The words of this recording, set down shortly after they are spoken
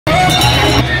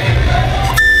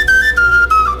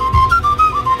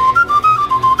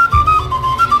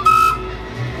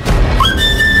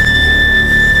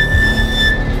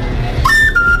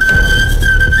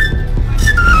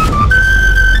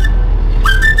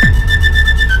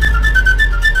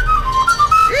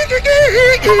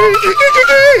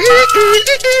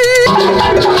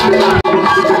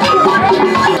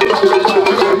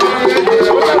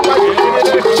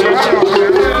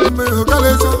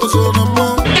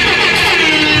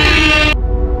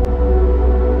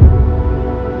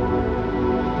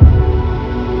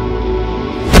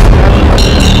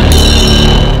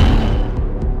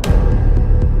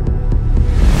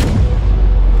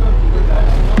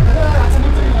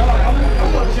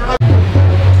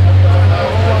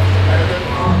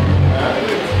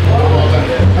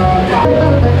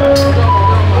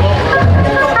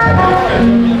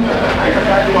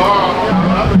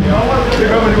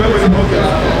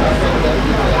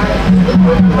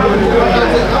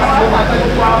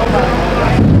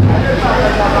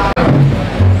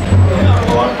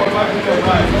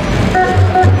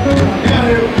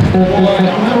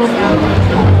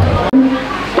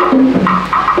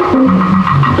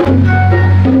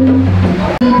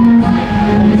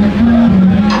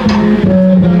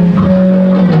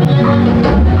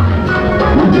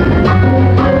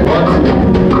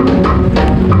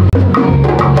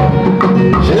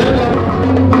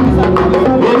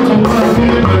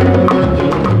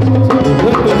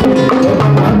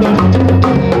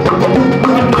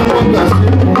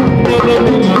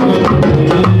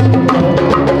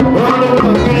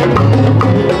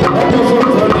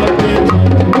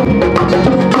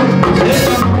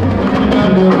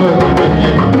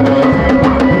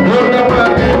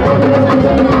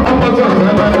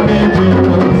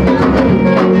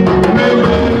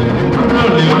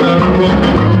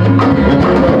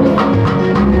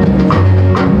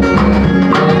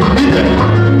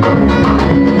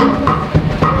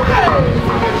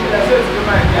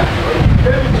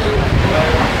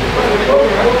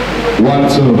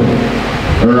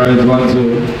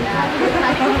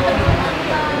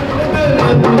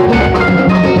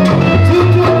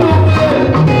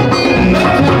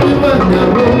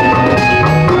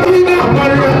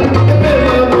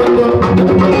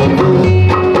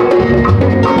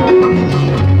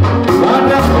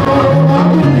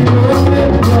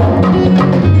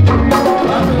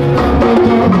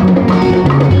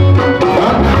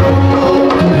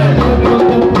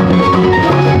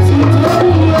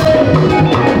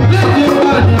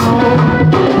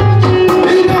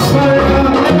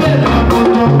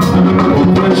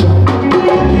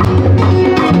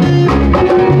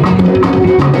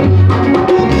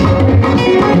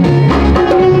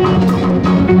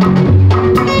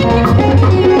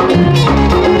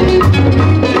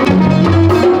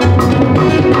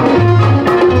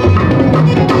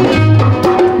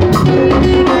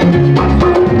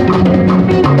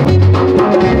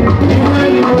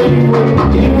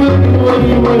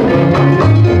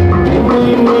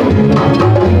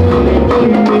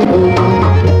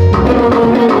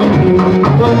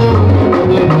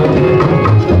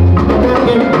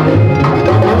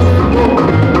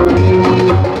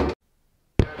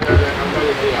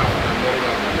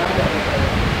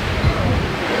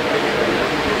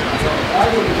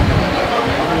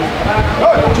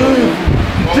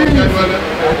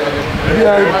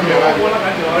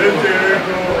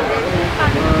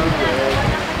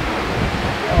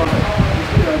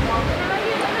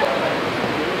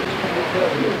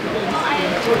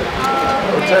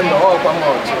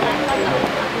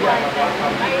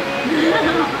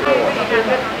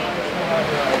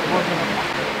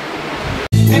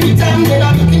Anytime that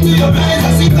I look into your eyes,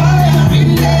 I see fire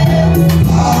in there.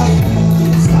 Fire,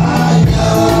 fire.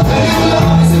 Your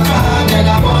love is a crime and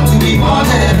I want to be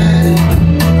haunted.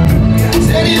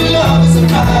 Said your love is a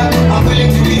crime, I'm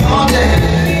willing to be haunted.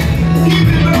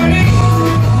 Keep it burning.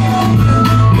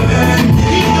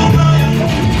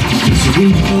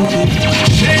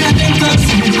 Share them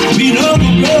toxic, we know the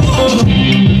blow.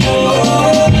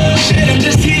 Share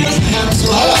the tears.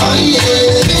 So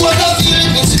yeah, what I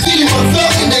feel is feeling my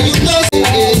felt and then you know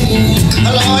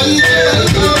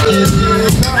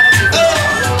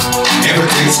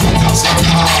everything's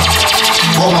somehow.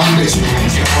 All my mission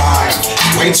is your fire.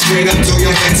 Wait straight until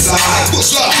your head side.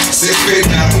 Push up, sit straight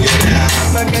down, you're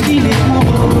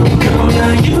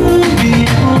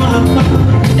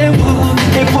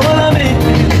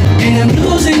and I'm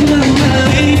losing my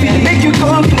mind. Make you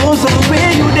come closer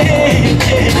where you there.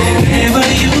 Wherever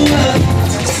you are.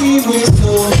 See me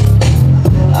so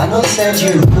I know said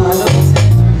you go,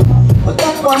 but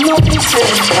that one not be said.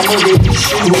 I know they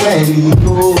issue where you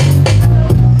go.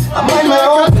 I mind my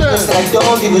own business, I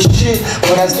don't give a shit,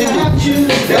 but I still want you.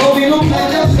 There will be no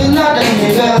pleasure in that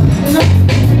nigga.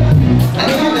 I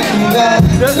know you can be bad.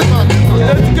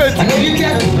 I know you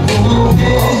can.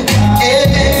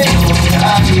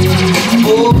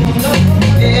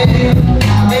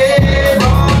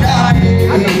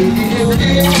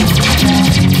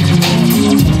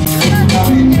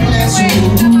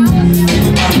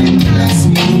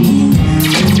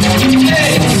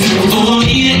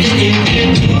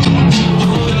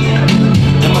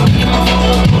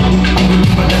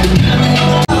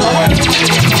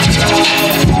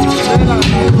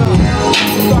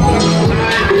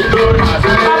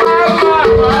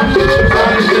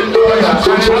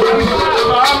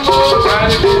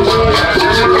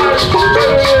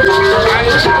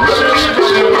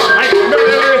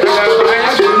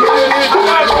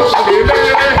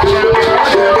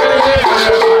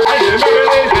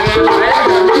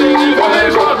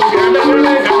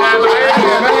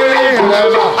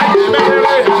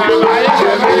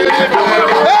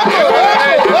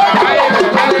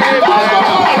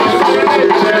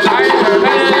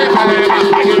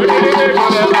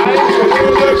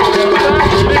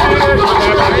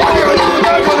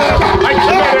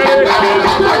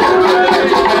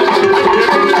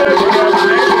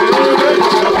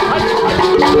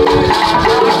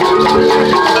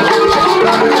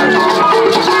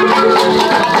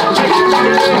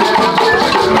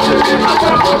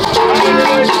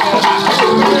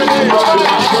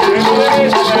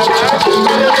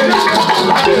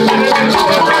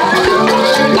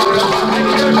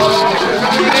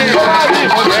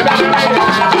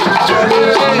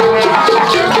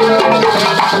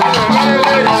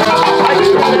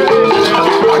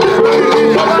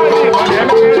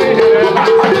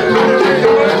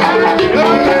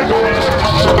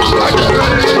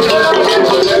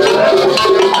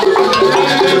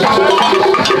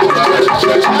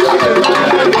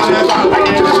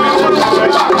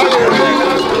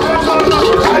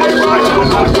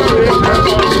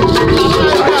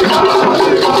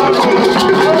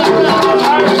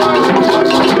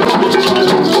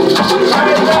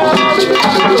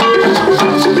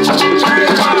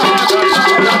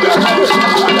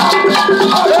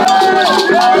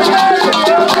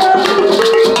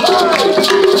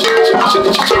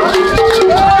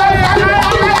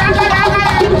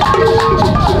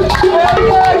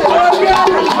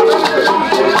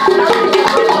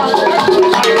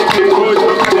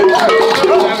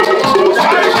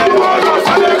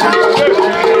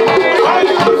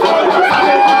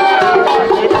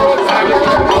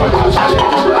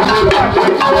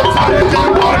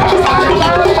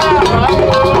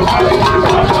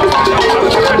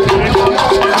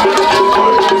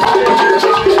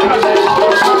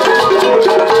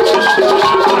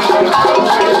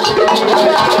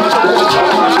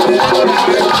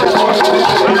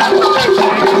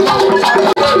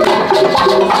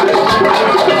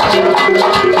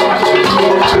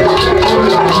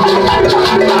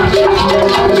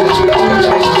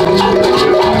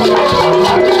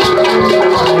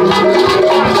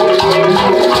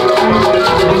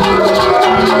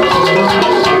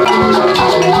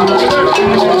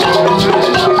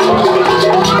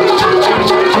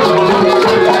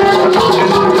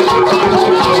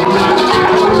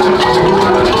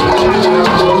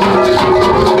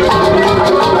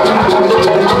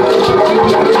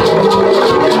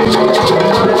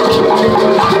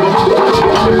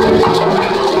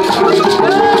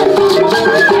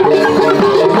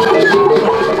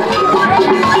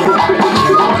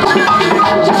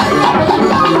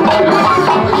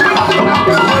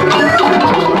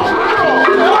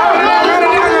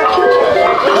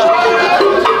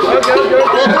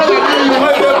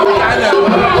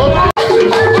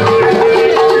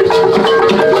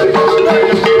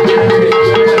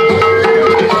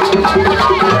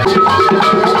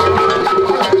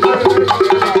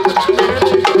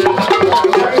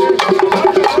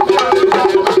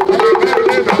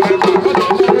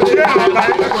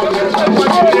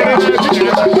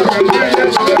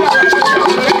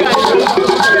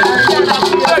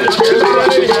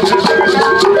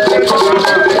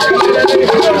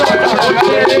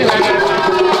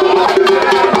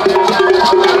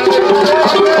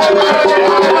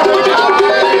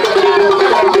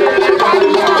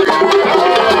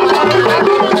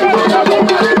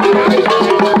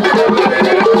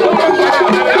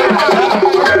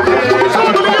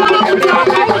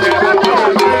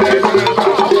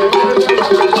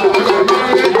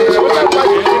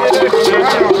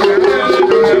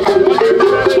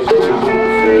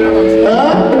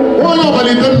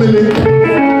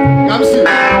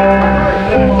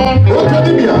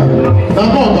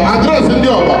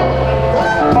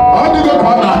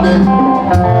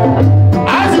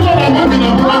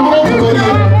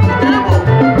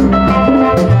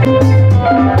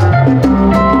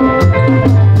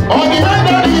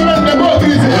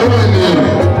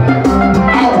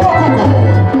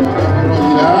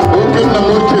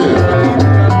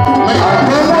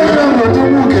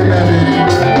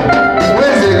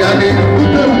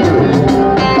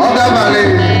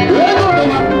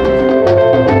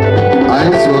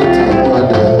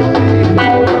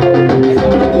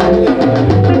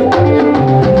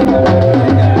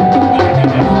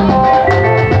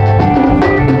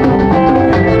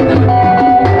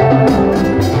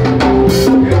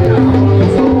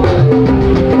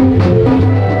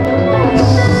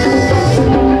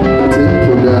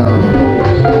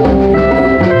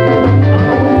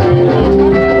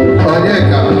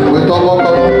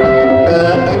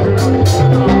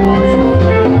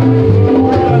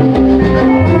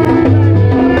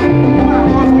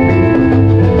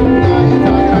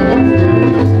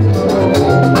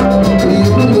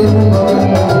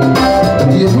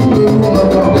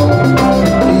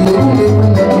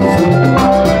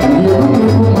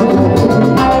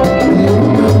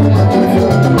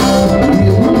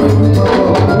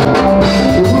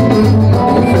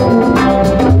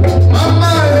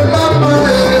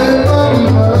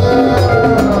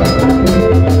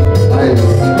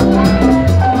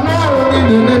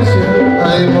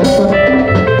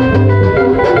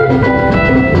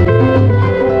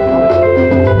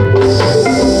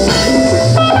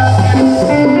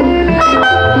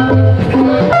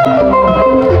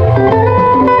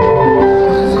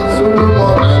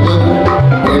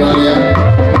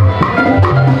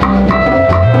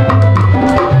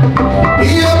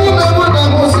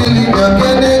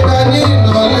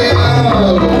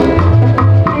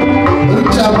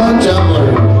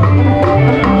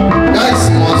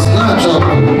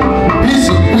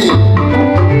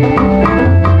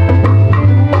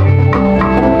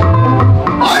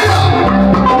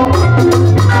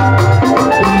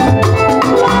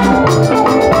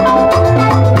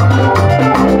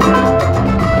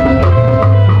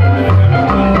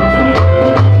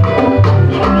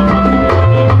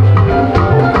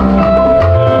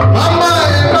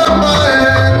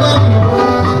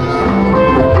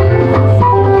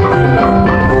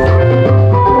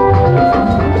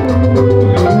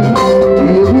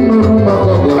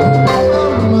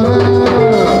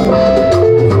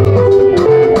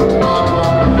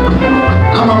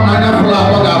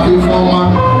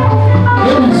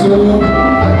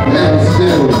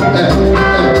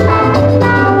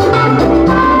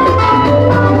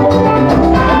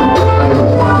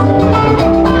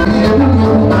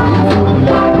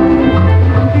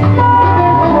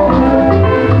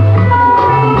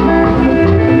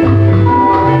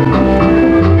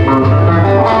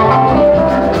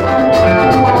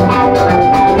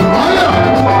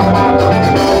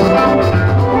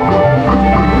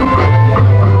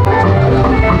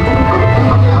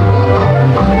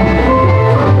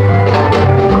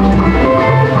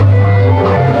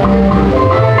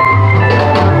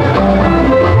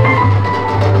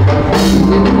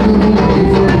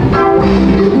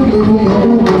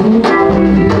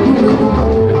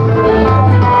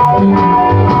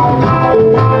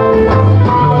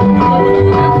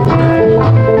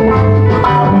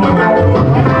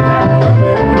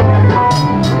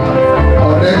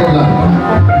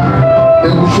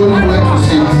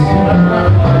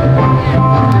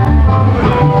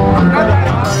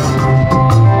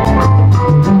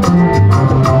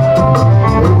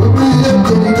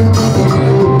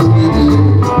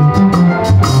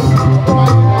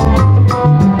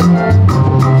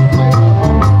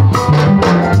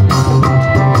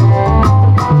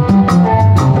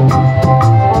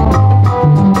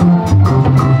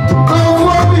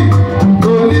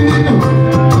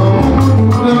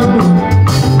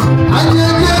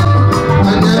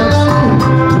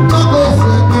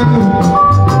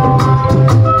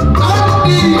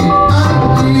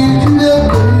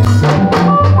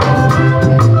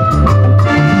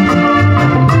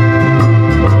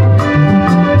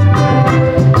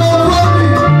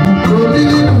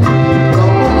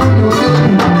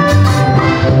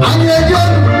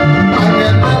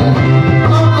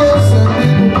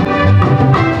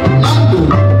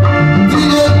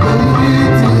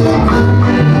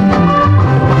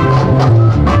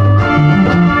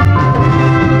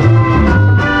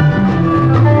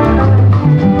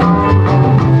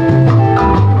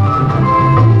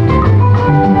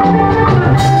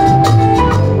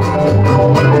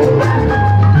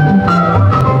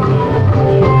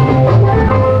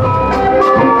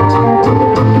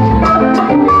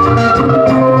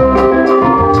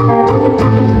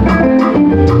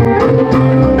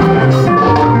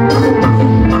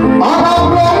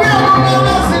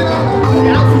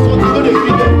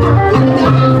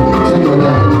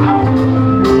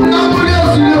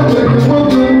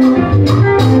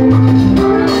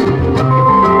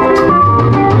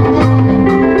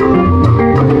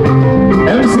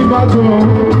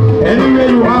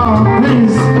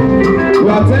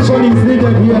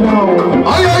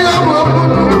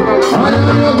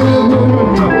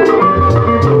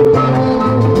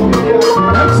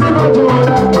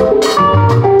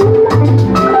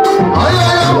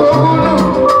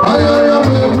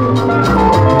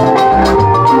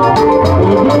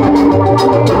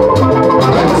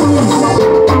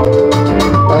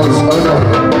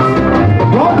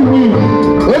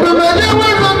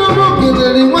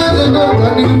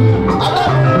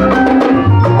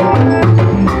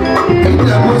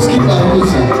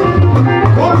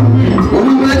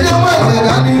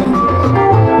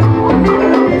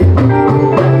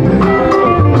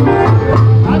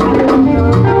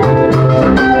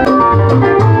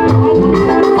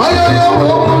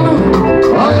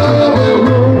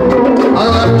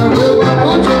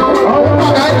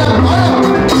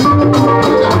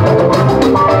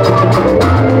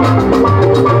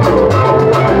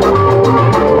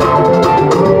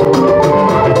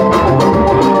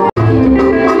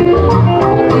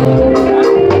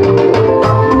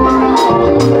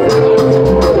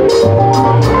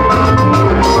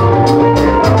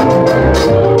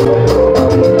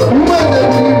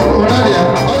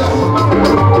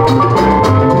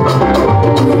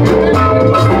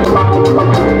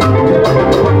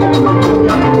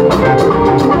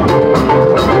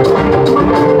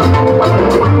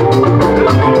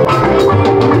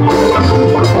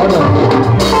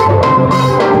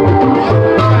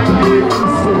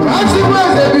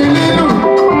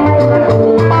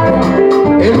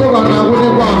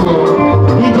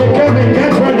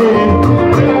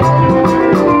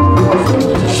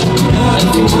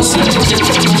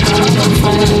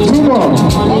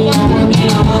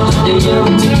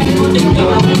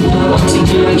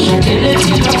 Ladies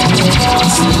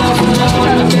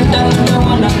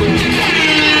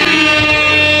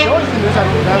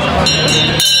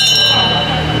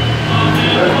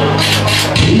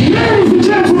and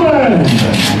gentlemen,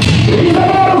 he's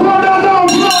about to go down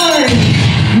tonight.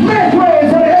 Make way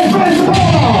for the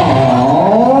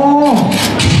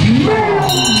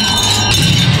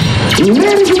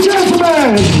ladies and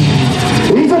gentlemen,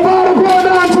 he's about to go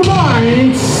down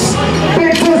tonight.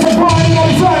 Big disappointing on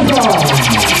Santa.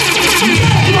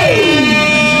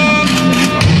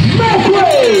 Make way!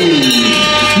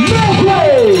 Make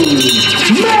way!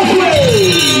 Make way!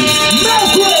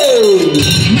 Make way!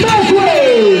 Make way!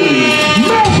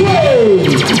 Make way!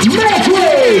 Make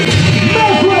way!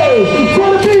 Make way! For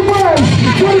the big man,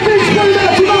 for the big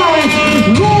spirit tonight,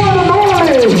 Lord and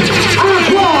Holy,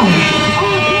 Aqua,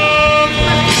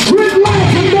 Street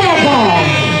Lights and Dapper,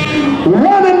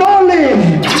 one and only,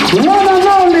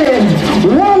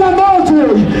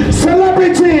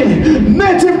 celebrity,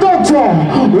 native doctor,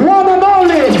 one and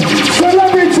only,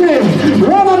 celebrity,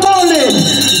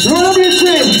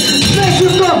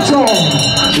 native doctor.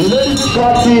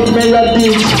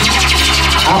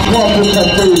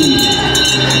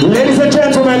 Ladies and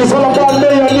gentlemen, it's all about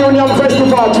Mayor Union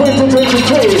Festival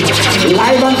 2023,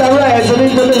 live and direct in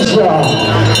Indonesia.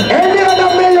 Any other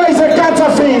mayor is a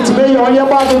counterfeit. Mayor, you're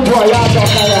bargaining for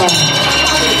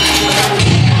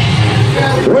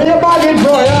when you're bargaining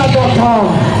for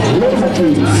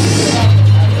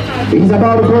he's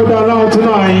about to go down now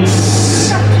tonight.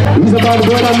 He's about to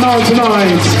go down now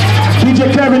tonight. DJ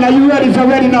Kevin, are you ready? If you're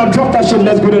ready now, drop that shit.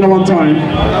 Let's go there one time.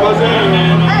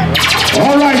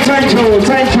 All right, thank you.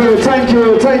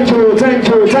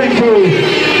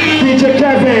 DJ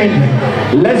Kevin,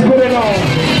 let's go there now.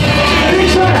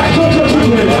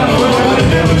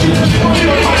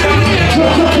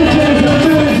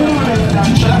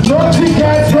 No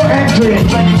tickets, no entry.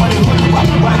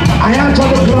 I am on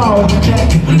the ground.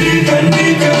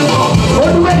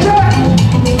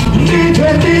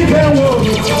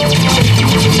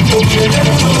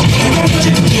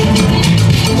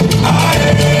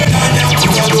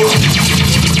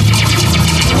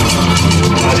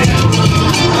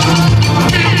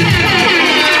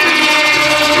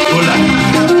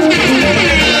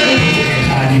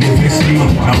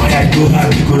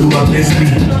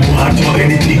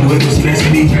 Anything will stress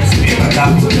me. I got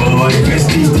me for invest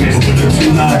me.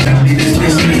 Too hard, I need to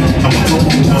stress me. I'm a couple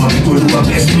more, go to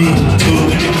bless me.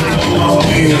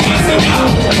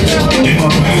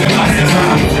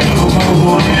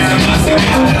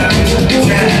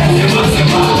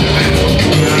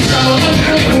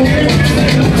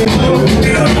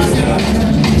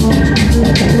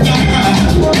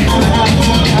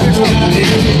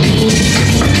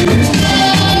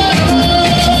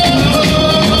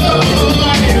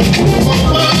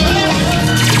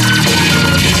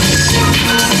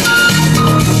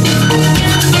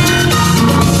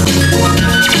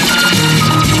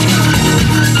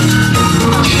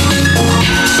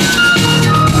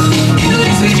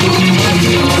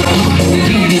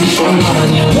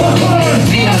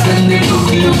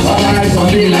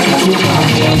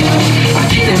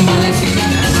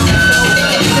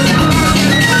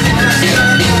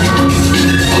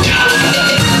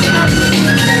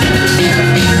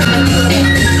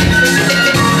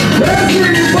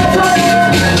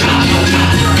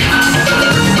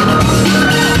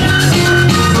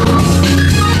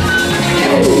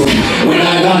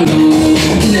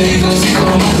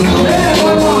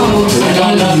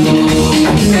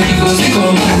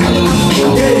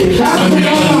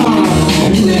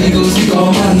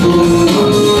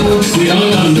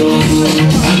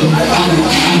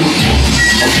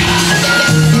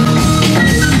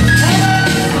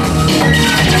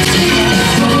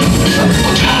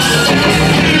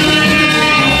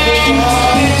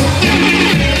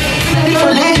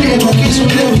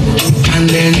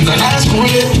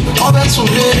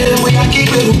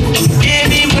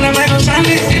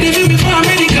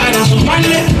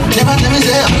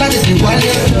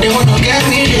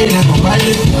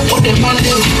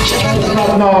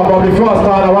 Now, but before I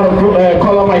start, I want to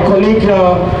call on my colleague to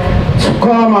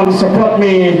come and support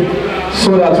me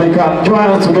so that we can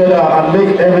join together and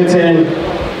make everything.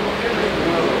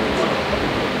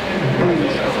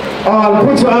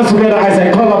 Put your hands together as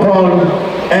I call upon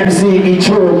MC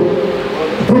Icho.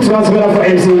 Put your hands together for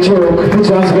MC Icho. Put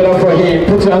your hands together for him.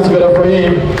 Put your hands together for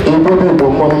him.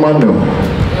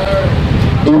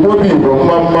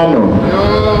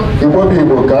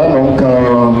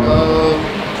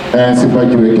 And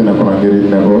Sipaju can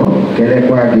accommodate never,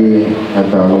 Kelekwagi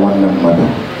at our one mother.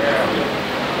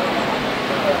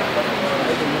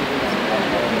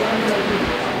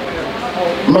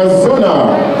 Mazona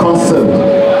concept,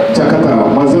 Jakarta,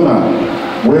 Mazona,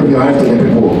 wave your hands to the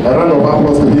people. A round of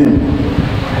applause to him.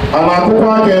 And I could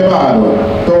walk a bad,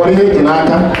 to really in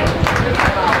Aka.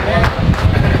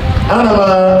 And I'm a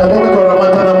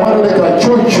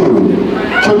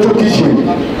Chocho Kitchen,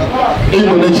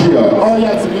 Indonesia. Oh,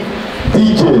 yes,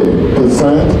 DJ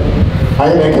present. I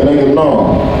make a name no.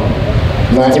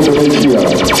 Na Indonesia.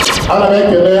 And I make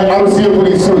a name, I will see you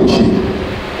in Sochi.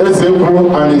 And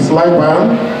his life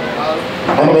band,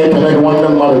 and make a one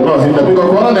man mother. No, him because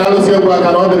one of the other silver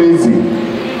can order easy.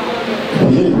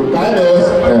 That is,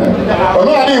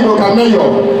 although can mayor,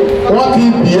 what he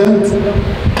be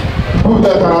put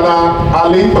that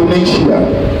on Indonesia.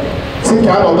 See,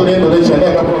 I don't know Indonesia,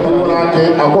 never put a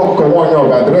walk on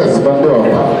your address, but on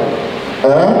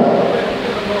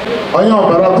your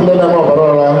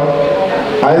barrel,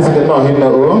 I said, no, him, I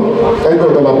go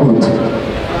to the boot.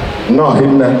 No,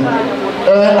 him.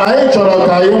 I chọrọ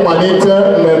ka anyị malite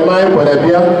mmemme anyị kwere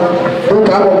bịa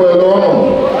dịka agbụgbọelu ọnụ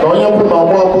na onye kwụ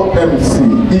n'ọgbọ MC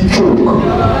Ichok,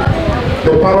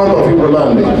 the parrot of Igbo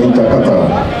land in Jakarta.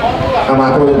 A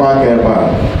na-akụrịkwa aka ebe a.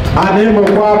 A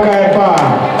na-emekwa aka ebe a.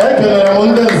 Ekelere m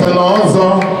ndị nze na ọzọ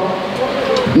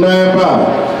n'ebe a.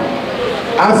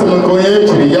 A sị m ka onye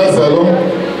echiri ya zelụ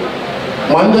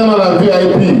ma ndị nọ na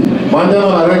VIP ma ndị nọ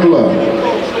na regular.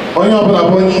 Onye ọbụla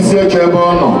bụ onye isi oche ebe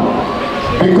ọ nọ.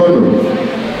 Biko nụ,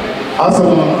 asị m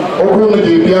okwu unu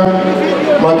ji bịa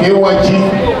maka Iwa-Ji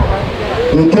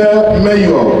nke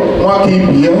Mayor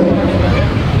Nwakaibeya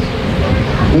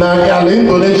na ala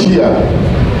Indonesia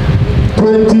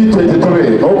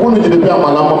 2023. Okwu unu ji bịa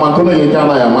mara mma maka unu ga-eji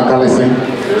anaghị amakarịsị.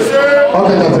 Ọ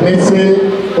kachasị n'isi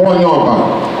onye ọba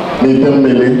na ite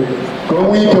mmiri ka o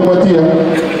nwee ike nweta ya.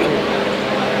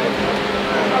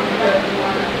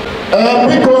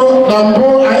 Biko na mbụ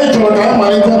anyị chọrọ ka anyị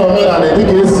malite n'omenala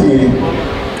dịka esi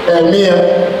eme ya.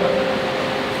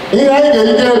 Ihe anyị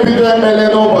ga-eji ebido emele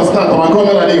n'ụbọchị taata maka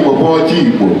omenala Igbo bụ ọjị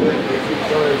Igbo.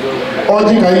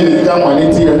 Ọjị ka anyị ga-eji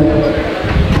amalite ya.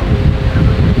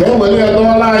 Na-ewere ya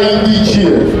n'ọla anyị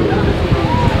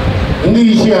ndị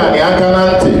ichie anyị aka na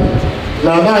ntị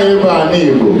na ana anyị bụ ana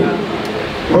Igbo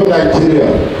bụ Naịjirịa.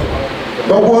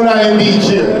 Dọkwuoro anyị ndị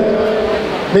ichie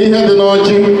n'ihe dị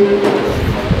n'ọjị.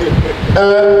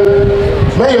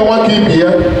 Mayor Nwakaibeya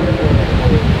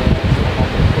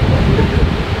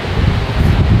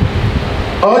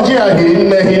ọjị a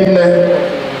hinne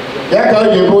ya ka ọ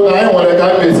ji bụ na anyị nwere ka a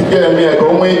na-esike eme ya ka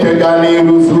o nwee ike gaa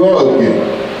n'ihu zuo oke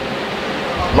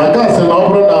maka asị na ọ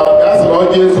bụrụ na asị na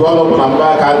ọjị ezu ọnụ bụ na mba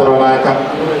aka dọrọ n'aka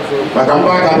maka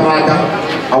mba aka dị n'aka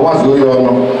awazuo ya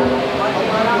ọnụ.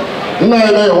 Nna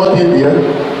ya Mayor Nwakaibeya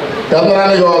ka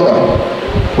nara ya ọga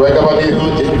wee gaba n'ihu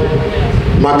oche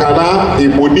maka na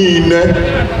Igbo niile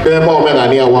eme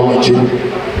omenala ya wamichi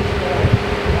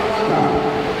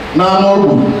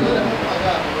n'anọgbu.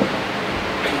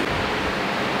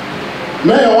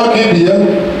 Mayor Nwakaibeya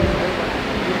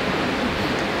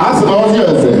a sị na ọjị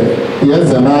eze ya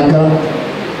eze n'aka.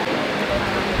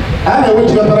 A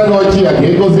na-ewechikọtara gị ọjị ya ka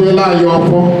ị gọziela anyị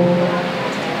ọfọ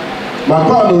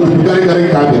maka ọ na odudu garịgarị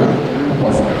ka a bịara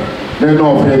n'elu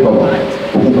ọfọ ego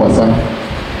okwukwasa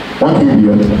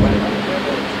Nwakaibeya.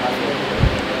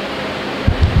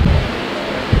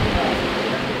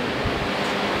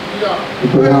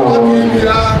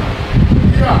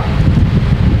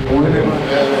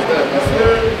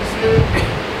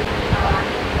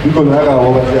 Biko na aga awọ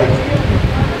ya.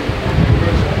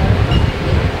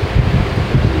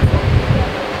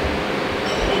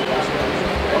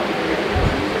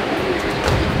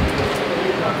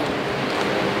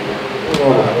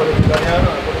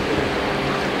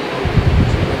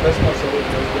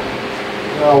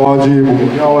 Iwa-Ji bụ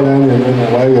ya ọ na-eme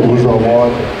n'ụwa anyị ga-ebu ụzọ mụọ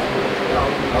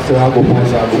asị ha akụkọ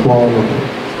nsọ akụkọ ọnụ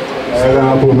anyị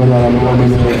ga-ahapụ omenala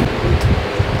n'omenala.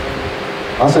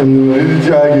 Asị m iri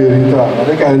ji anyị ga-eri taa ma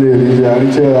dịka anyị na-eri ji anyị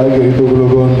chee anyị ga-erite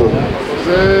ogologo ndụ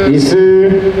ise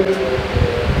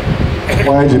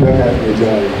nwaanyị ji bịa ka anyị ga-eji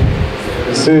anyị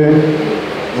ise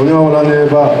onye ọbụla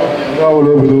n'ebe a onye ọbụla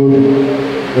obi n'obi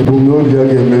ebumnobi ya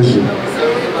ga-emezu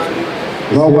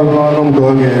n'ọgwa n'ọnụ m ka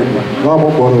ọ ga-eme n'ọmụ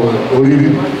kpọrọ oriri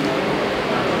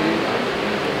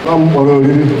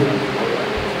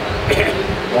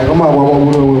aga m agba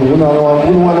gbagburu onwe m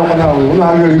ụnụ ha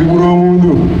ga-eriri gburu onwe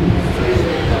unu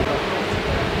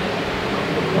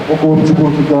ọkpụkpọ chukwu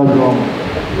okike abịa ọma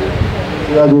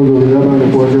ya dị ụlọ ya na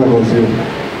nekwa ọjị agọzie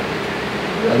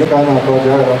dịka a na-atọ ọjị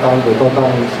agata ndụ tọta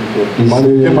anyị si ike mana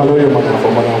ihe mana onye maka afọ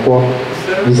mana nkwọ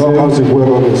ọka si kwuo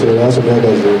ebe ọ gosiri ya sị na ya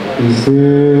gazie ise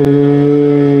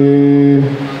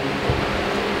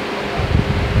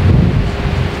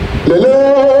lelee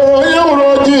onye hụrụ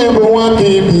ọjị bụ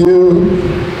Nwakaibeya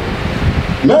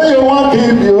May you walk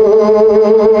in you.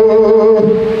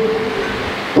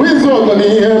 With all the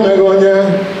Megonia.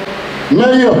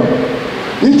 May you.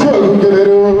 Each of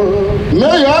you.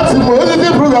 May you ask him what is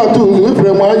the program to with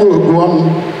Remayo.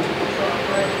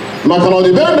 Macron,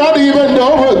 the band not even the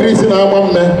over grease in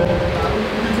our man.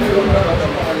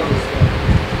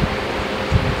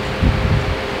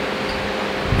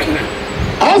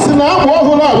 As now, what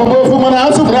will I go for my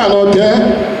answer? Okay.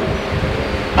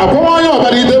 Upon your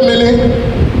body, the millie.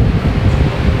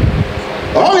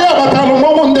 Oh, yeah, but I'm a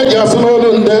woman that you're so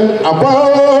old.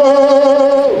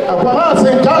 Upon us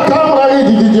in Jakarta,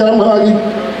 did you marry?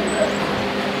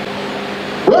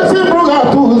 What's the program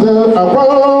to the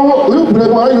Apollo? You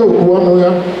bring my own.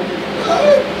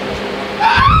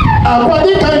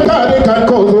 Apollo can't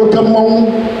cause come on.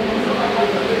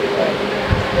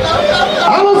 I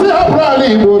don't see how proudly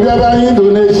you would ever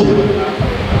Indonesia.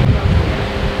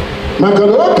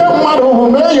 Makaloka Mado, who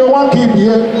may you want to keep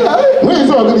here. We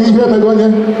saw the here, Megonia.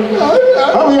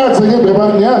 How we are saying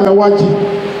about the Iwa-Ji.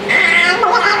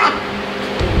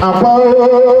 Apollo.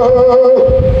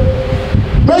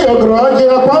 May your garage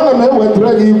upon the with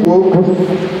ready book.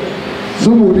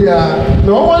 Zumudia.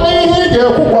 No one in here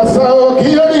was so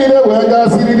here in the way I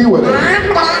see the way.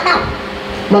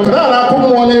 Macana, come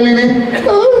on, Lily.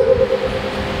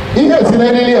 He has seen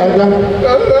any other.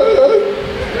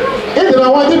 If I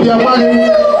want to be a man,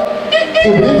 if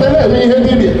you tell me, he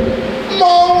did it.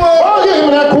 Oh, give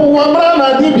me a cool one,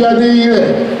 I did the year.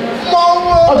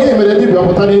 Oh, give me the deep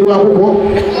of Tani Rabu.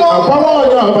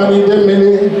 I need them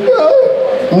many.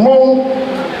 Mom,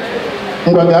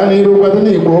 but I need to go to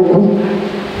the book.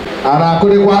 And I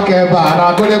couldn't walk a bar, and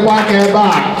I couldn't walk a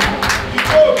bar.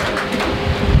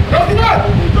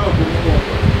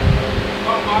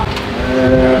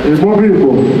 It's more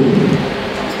people.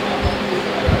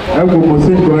 I'm going to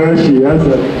sing for she has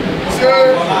a.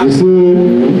 You see,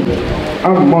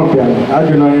 I'm mopping. I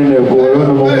do not need a boy.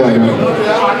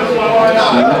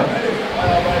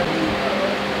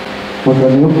 But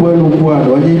when you put one,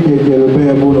 what you take a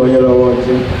bear moon or yellow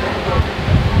watching.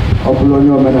 Upload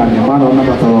your man and your man on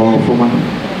number for money.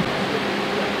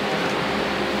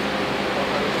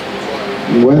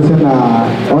 You wasn't a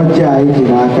Ocha in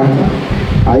Aka.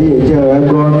 I hear a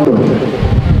gone.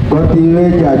 But the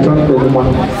way I turned to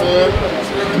one.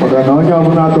 But I know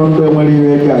you're not on the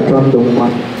way I turned to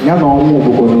one. You're not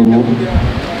moving.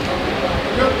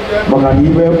 But I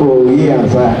never for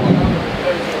years.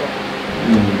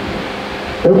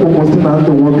 If we must not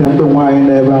to work and to wine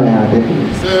never had it.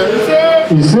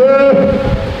 You say,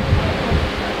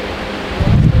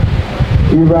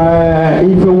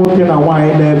 if you're working a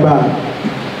wine never,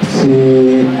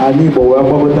 see, I need to work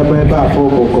over the paper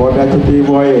for that to be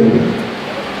boy.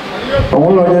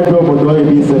 All of your job would only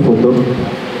be a photo.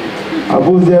 I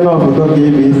was there not for the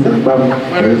babies and bam.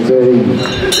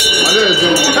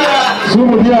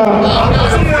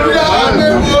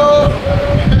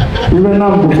 Even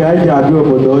now, Bukai, do a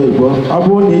photo. I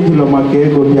won't need to look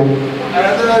at Gobia.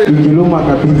 If you look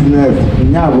at business,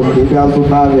 Nabu, if you also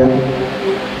have ya.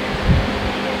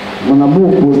 When I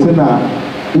move, if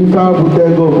I would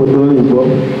go photo.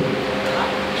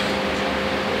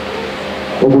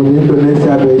 Over the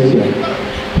Indonesia Asia.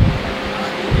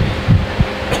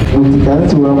 With the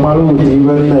country where Malu would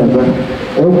even never,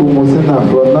 Elko Mosena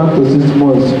from now to 6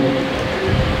 months.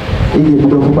 He gave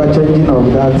the changing of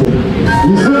that.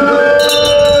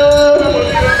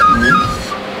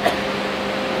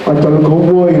 But I'll go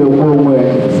boy a woman.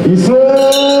 He said,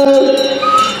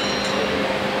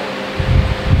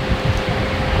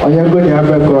 I am going to have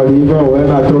a call even when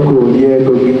I talk to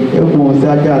Diego. It won't say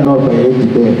I not by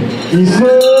today. He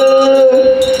said,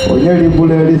 oh, you're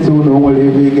bully soon, only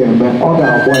vegan, but all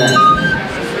that way.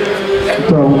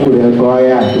 Tom could have gone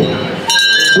at it.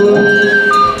 So,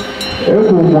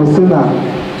 Echo Mosina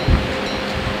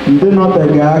did not a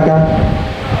gaga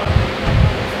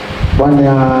when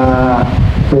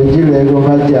Pegile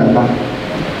Govadiana.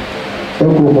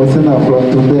 Echo Mosina from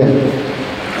today.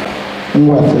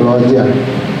 What's the logic?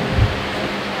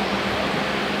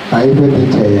 I bet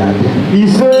it's a yard. He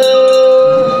said,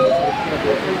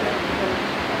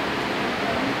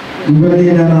 even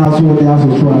in an house with the house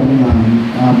of one,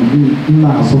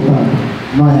 Nasota,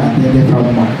 Maya, the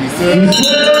from one. He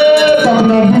said,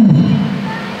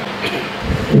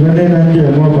 even in a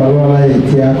year, more by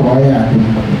Tiakoya.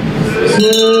 So,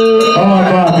 all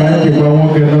back, I think I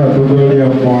won't get out to go there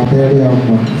more,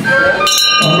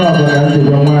 I'm not going to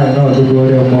go my not to go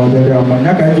there more than I'm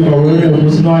not going to go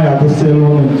with no at the sale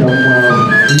on tomorrow.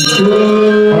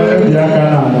 The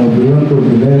Akana, no, we want to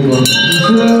be there.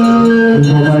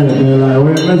 I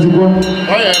went to go.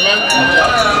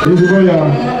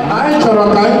 Anyị chọrọ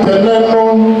ka anyị kelee nnụ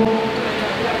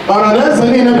mana na-ese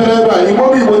niile bere ebe a, Igbo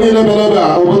bụ Igbo niile bere ebe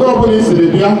a, obodo ọbụla isiri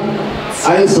bịa,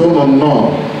 anyị so ụmụ nnọọ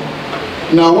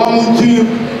na Iwa-Ji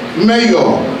Mayor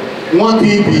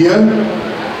Nwakaibeya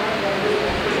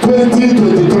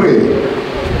 2023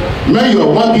 Mayor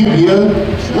Nwakaibeya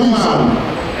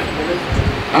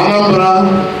Anambra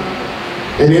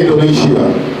in Indonesia.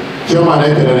 Chairman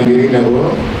ekele ngiri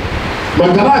nebo.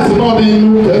 Makana si no di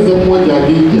nu kese mmoja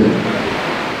gije.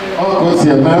 Oko si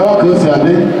eme, oko si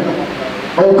ade.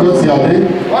 Oko si ade.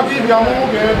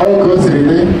 Oko si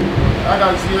ade.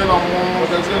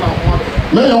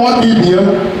 Mayor Nwakaibeya.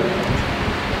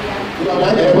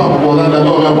 Eba mo na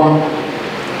do lewa.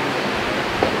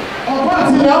 Opa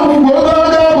ti na mu go do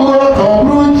ko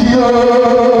bruji o.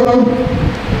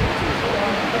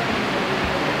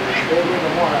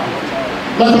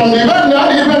 But from the event,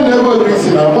 not even never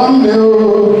received a one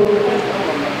meal.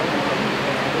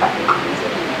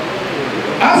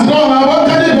 As long as I want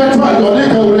to get back to the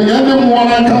country, I didn't want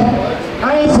to come. I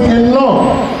ain't saying no.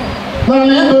 Now,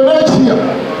 Indonesia.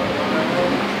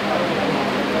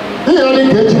 Here, the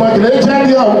cage, my great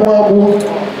idea of Wabu.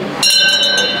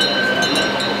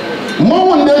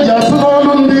 More than just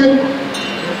London.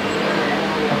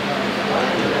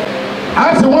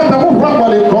 As the one that will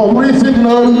properly call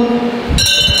signal.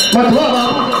 Matwala,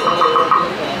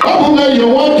 Abu Mayor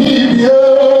Nwakaibeya,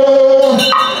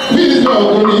 please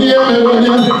don't hear me.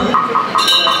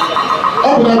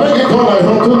 Abu Mayor call us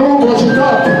to know what she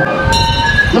got.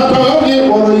 Not only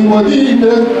for the Iwa-Ji.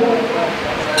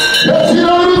 Let's see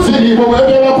how you see what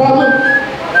we're upon.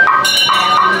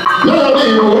 Not only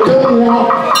you can walk.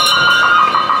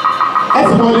 As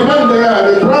for the men there,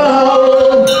 the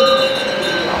crowd.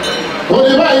 For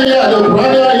the man here, the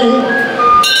crowd.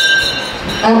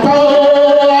 I'm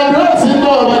addressing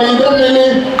nobody in the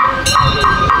million.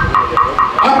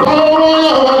 I'm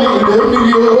nobody in the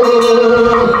million.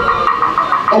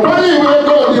 Nobody will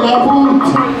go in a boot.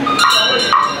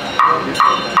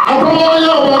 I'm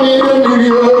nobody in the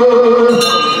million.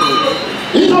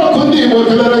 It's not to be what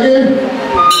you're again.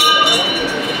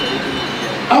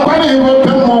 I'm will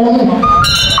come home.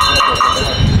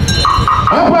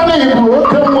 I'm will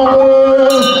come home.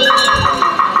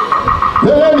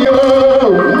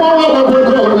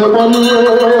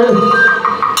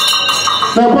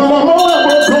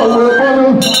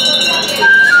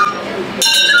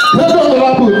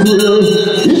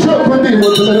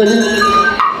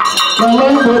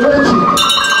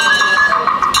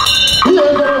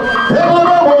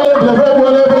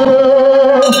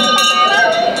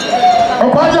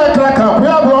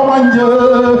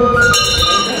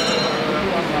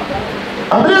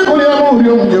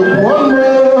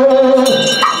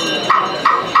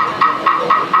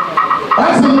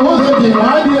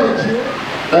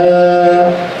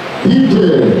 DJ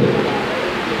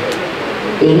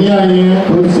ini aja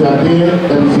persiapin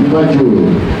dan si baju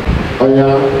oya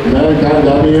mereka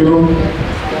damiru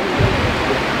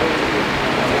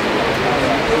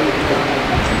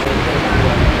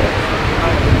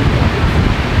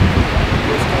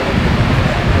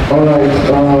alright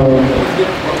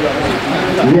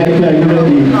VIP are you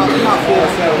ready?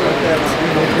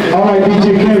 Alright DJ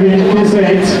Kevin, please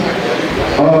wait.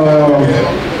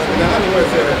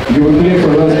 You will play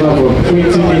for us now for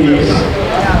 20 minutes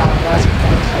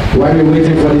while you're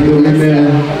waiting for the women.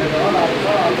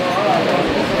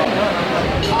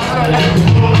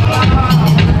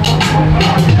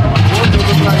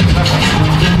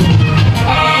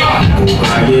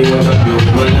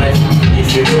 If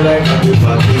you do like I do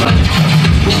party man,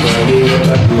 if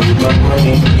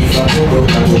I go broke,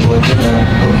 I go body man.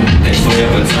 Thanks for your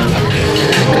time.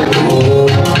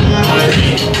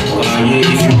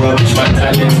 If you rubbish my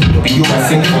talent, be you my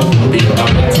single, be your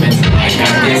commitment. I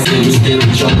can't guess it, you still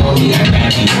jump on me, I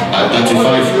got it. At 35,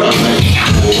 I'm like,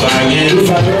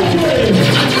 ladies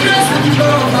and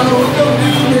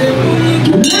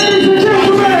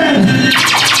gentlemen,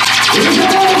 it's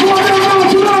all going on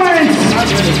tonight.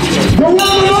 The one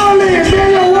and only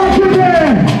Mayor Nwakaibeya.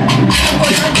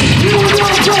 You will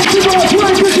not festival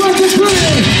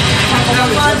 2023.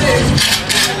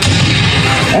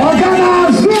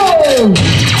 Organize, go!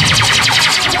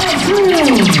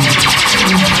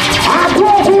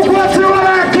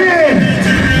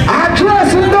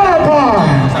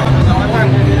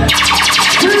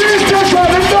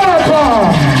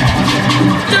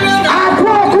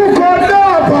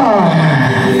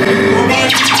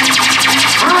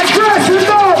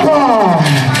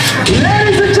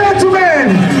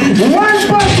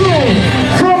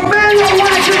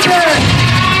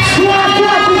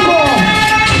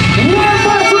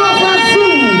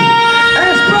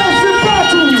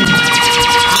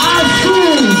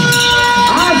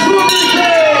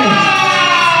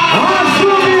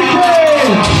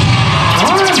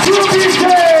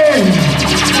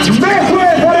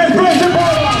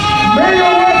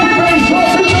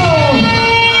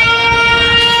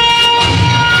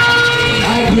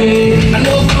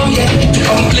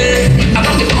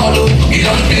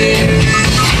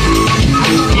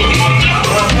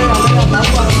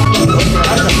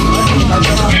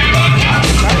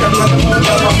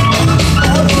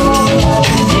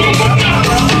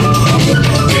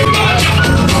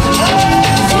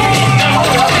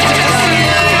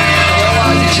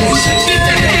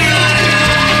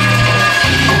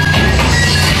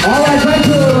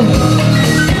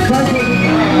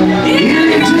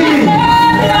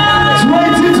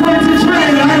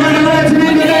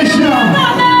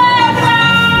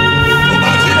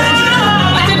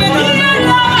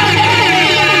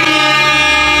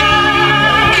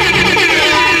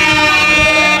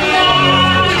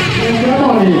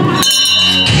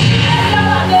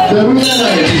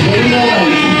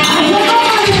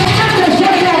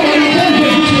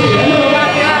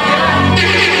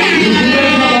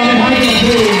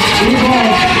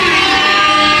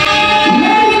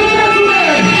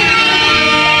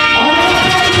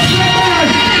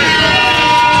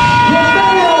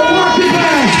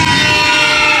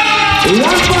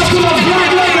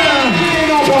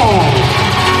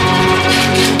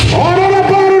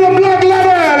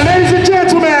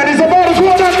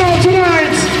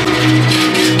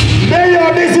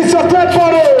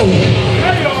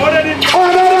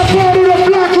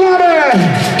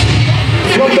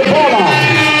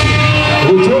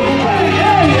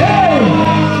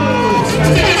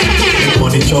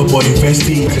 boy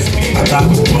investing. I talk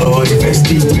boy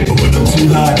investing. But when I'm too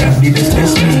hard, I need to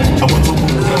stress me. I want to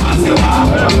move.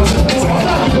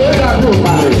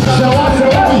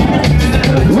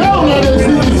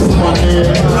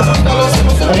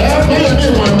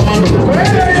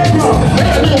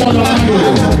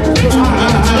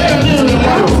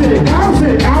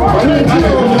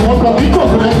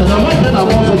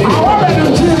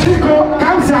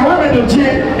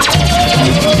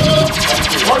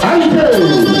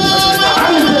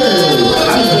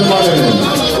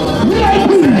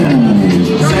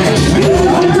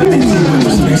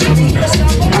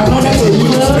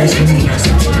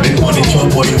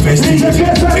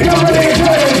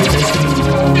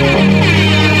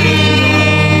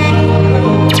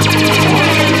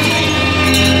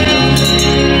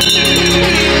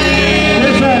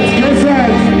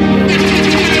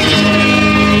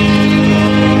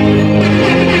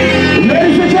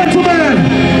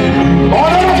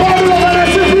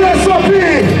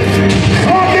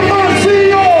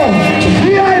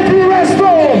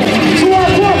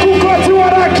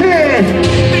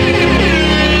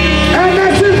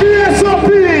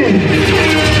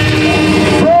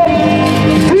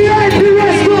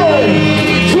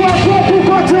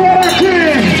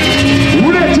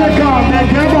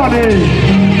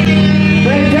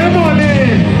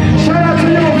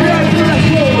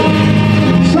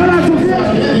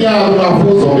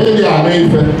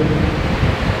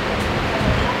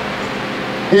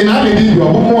 In any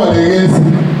video, more against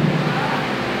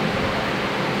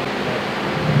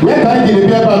let I get the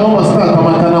paper no start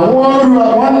Tamatana.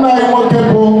 One night, one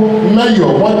people,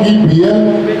 mayor, one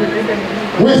EPM.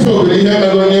 We saw the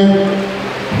Yamagonia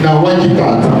now one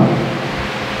Jakarta.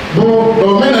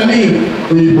 No men need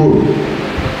people.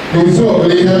 We saw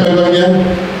the Yamagonia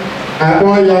and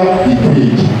Oya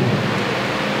Page.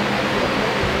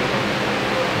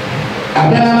 I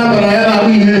can't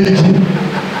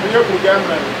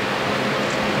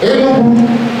Enugu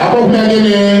abọ́fúnadé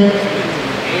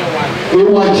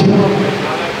Iwa-Ji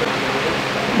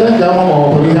lẹ́yìn àwọn ọmọ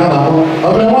ọkùnrin náà nàbọ̀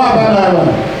ọ̀bẹ wọn àbára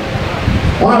rẹ̀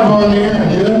wọn àbọ̀ ní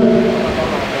ẹ̀yẹ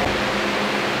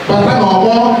bàtà nà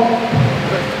ọ̀bọ̀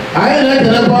ayé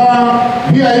lẹ́kẹ̀lẹ́ bá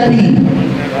VIP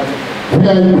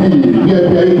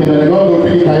ayé kẹlẹ̀ lọ́dọ̀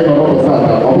bí ayé nà ọ̀bọ̀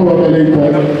sáà ọ̀bọ̀ bọ̀ bẹ̀lẹ̀ ìtọ́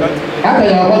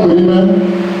akẹ̀yà àbọ̀dọ̀ yìí mẹ́.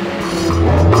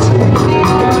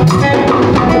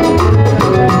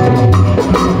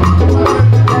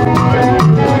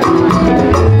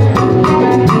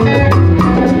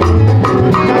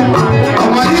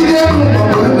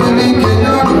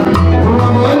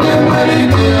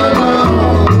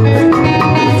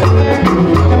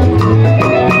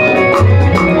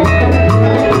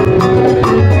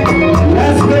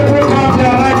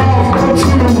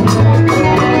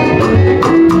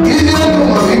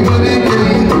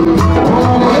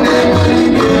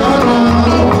 Oh,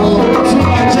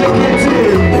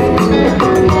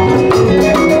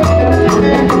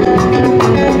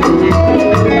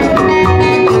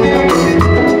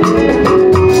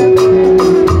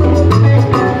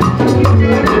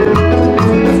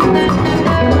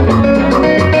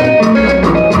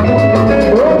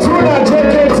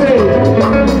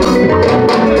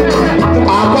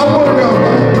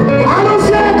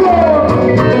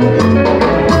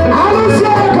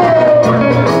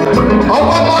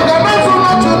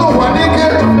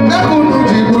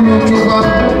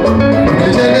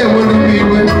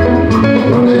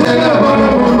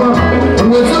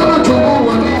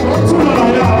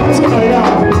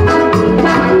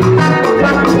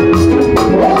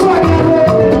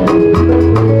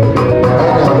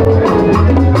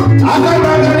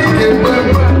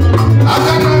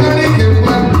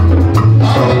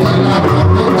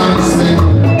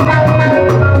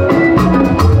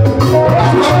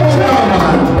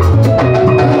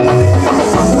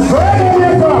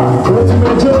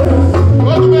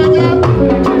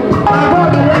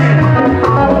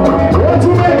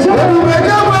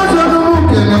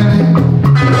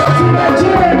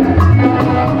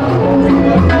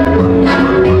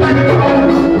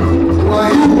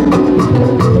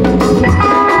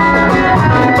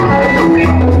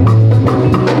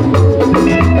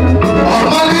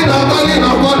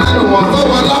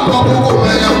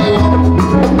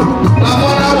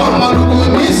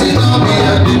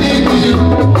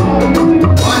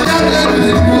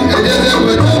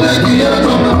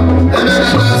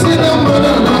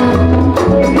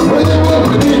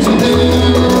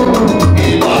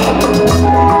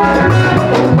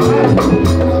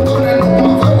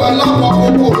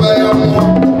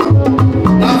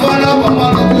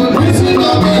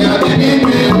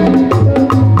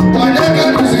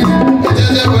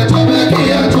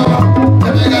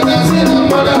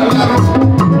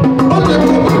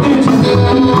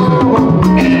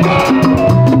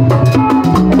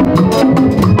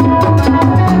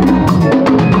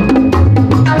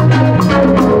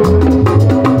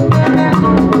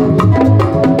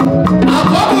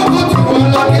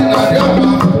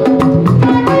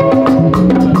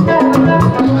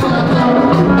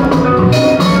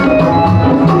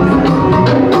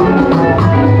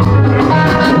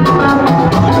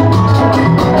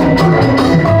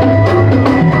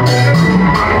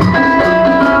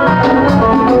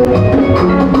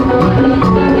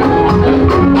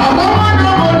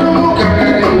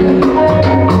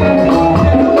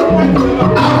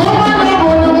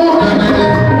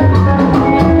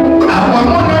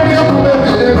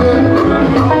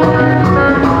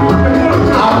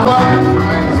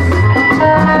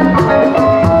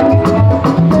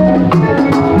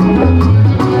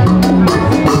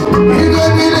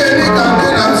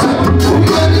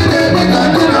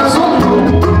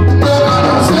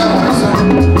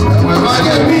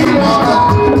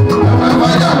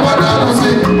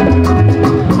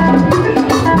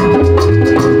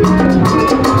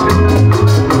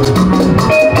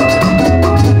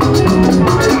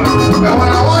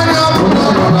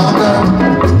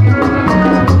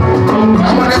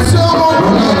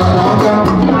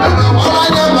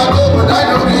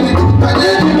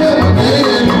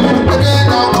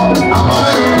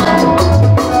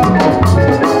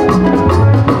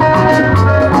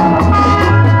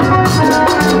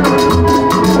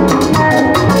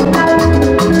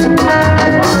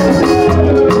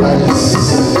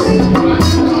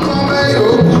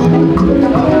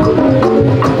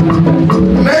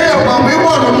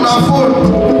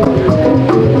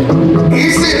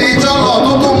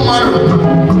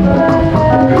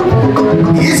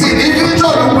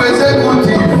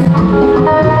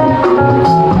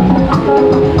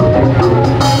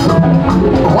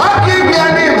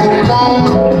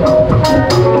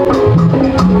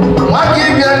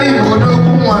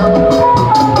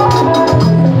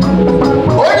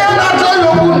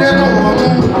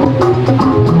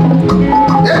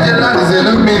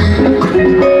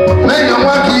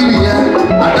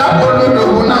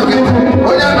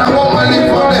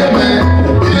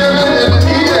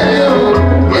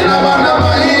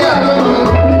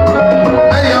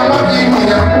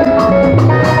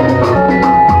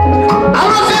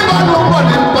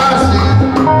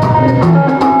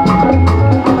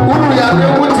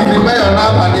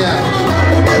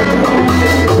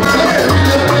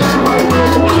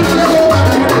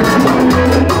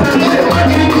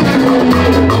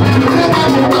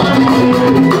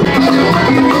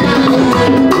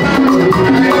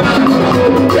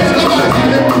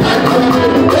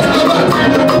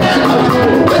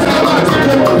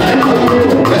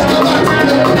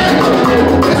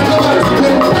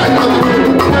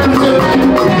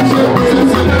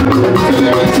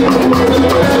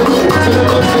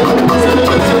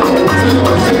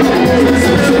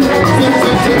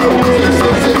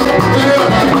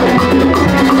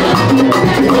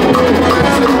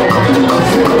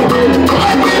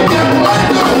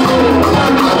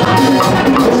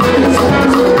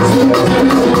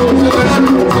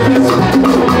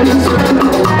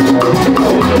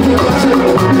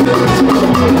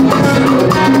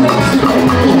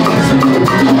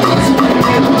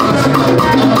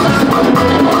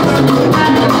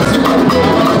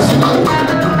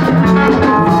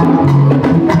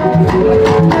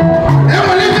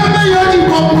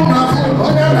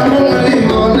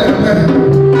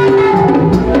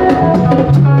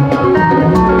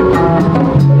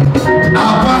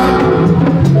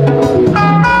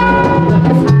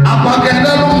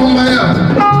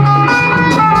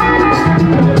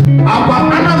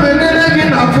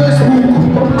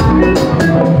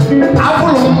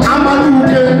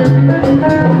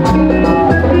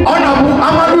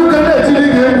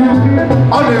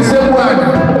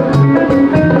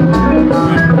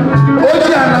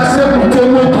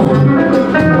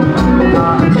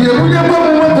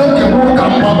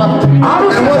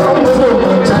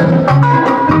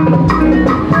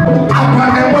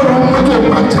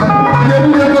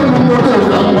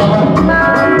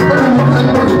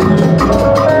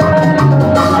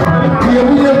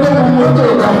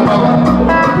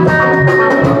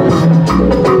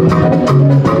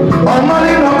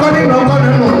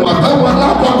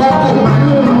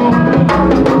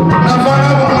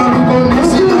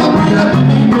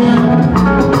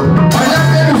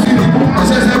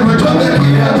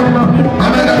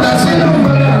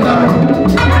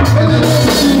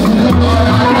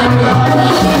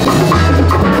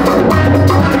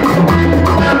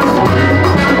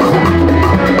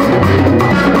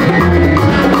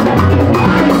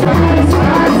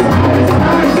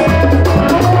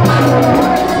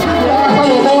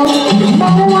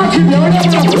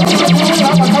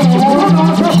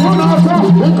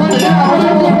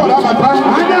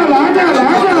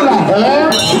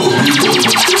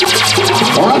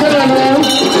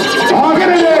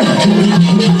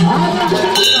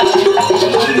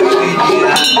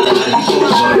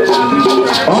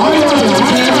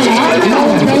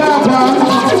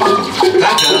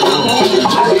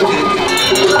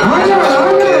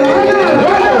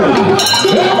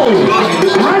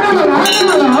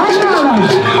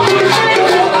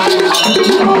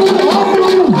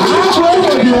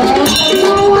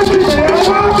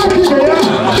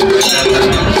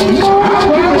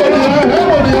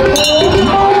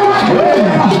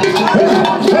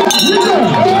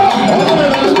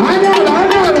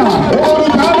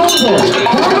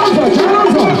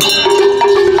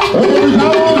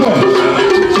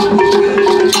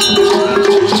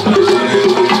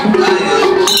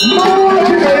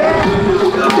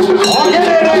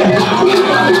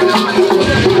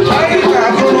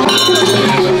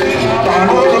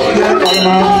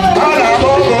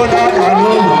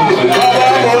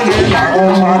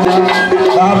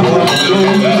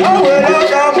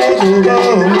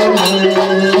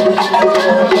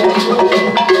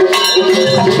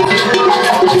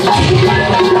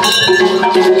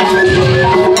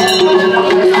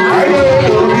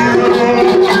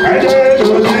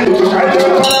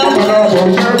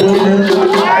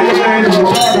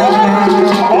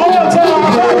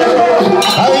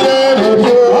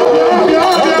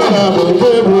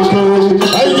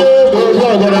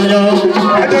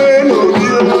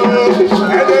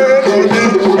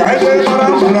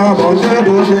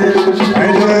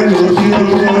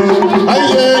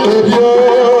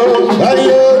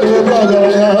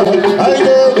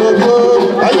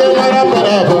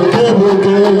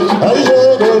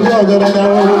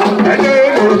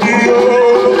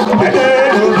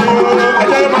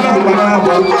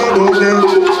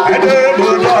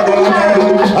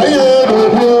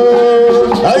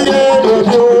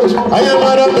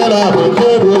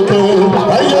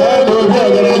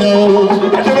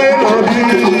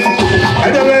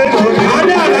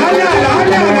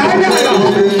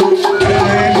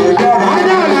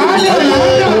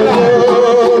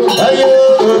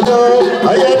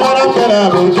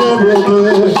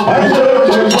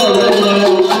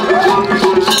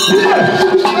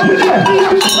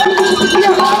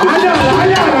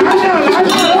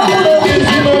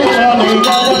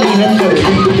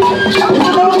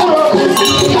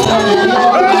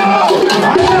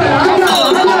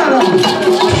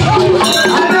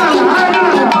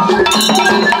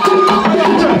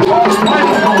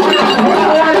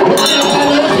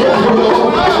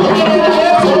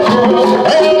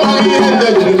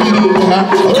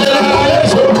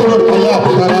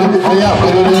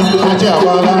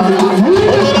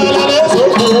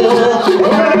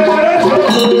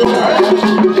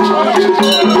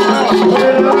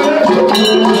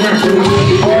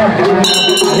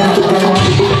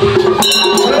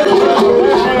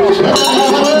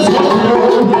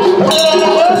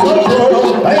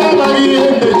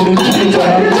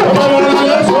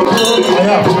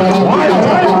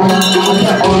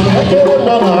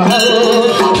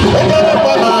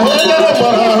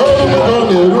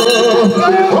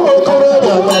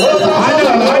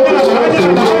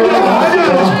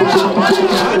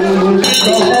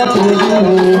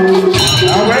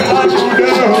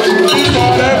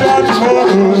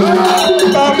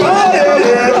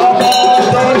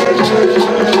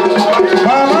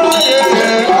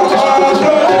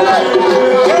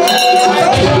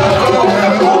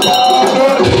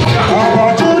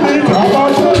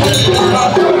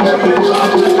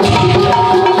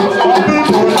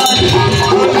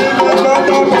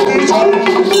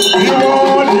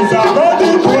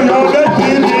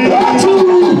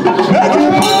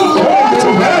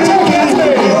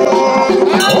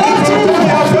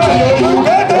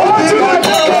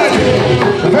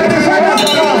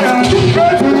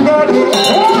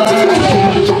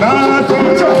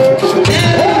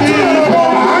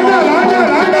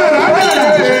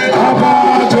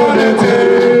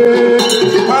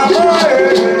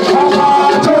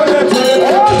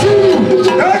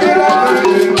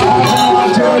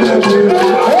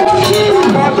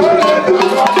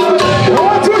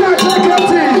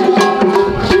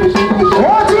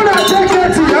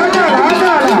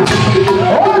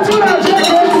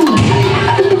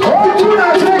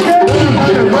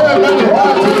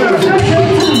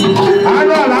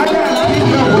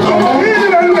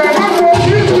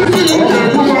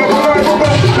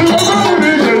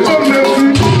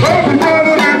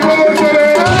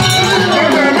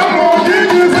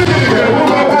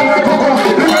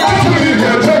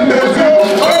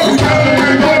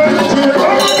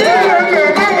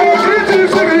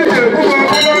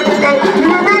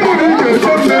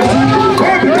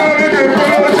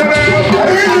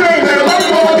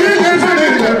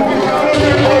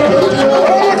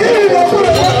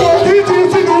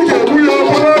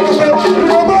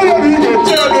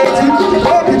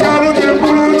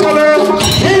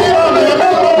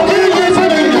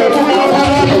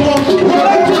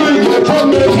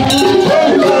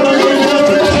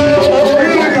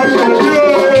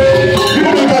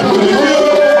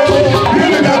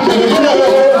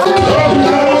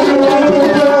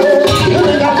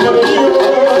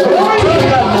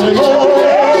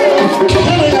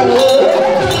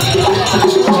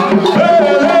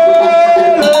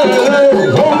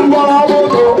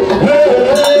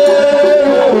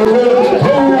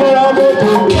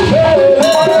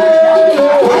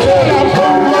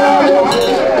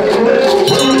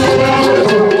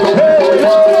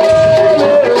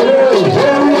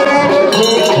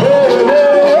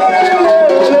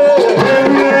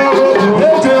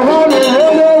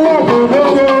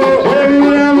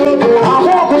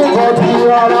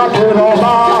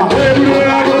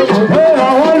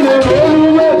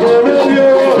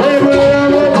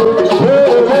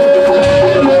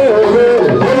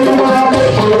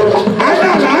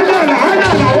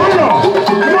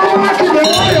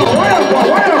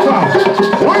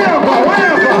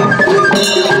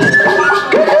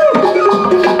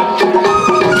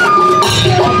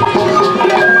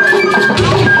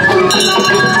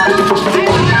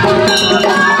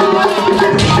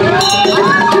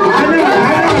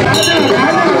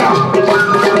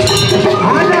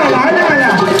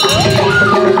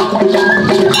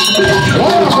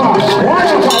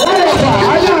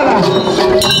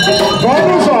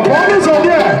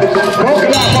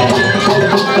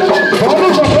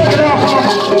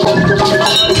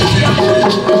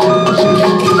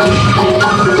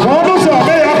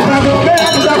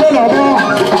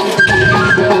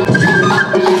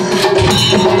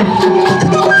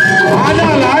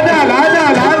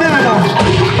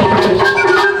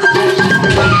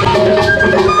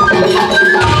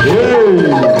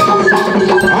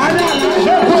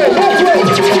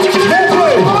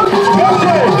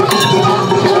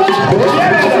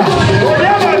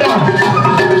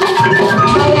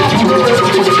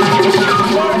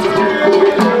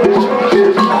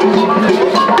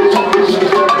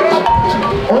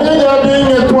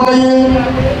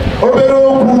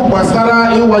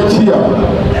 Iwa-Ji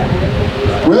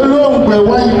welo mgbe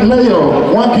mayor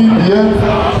Nwakaibeya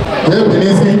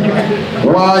ga-ebinisi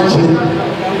Iwa-Ji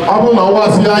abụ na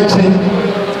ọwasị achị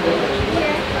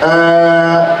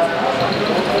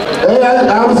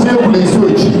arụsị ebula isi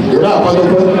ochi ere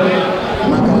akwadokwe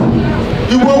maka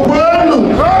Igbo kwenu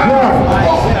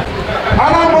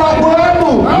Anambra kwenu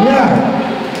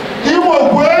Imo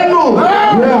kwenu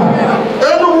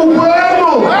Enugu kwenu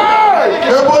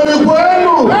Ebonyi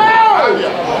kwenu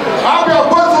Abia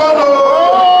kwenu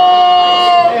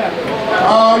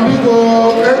biko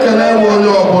ekele onye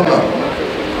ọbụla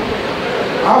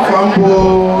afọ mbụ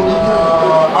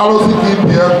arụsị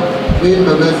Ibeya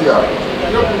n'Indonesia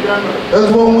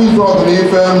ezigbo nwa izu ọgụ na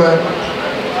ife eme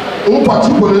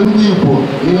nkwachikwere ndị Igbo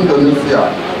n'Indonesia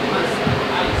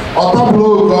ọtabụrụ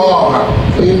oge ọha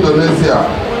n'Indonesia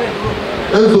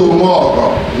eze ome ọgọ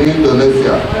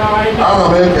n'Indonesia ana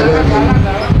m ekele gị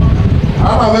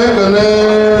ana m ekele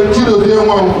Chidozie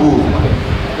Nwangwu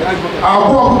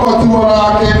agwọ ọkụkọ tiwara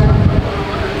akị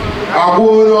agwọ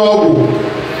onye ọgwụ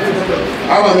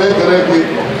ana m ekele gị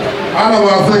ana m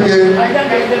asị gị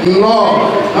nnọọ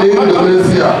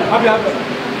n'Indonesia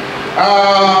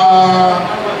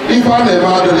ife a na-eme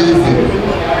adịrị isi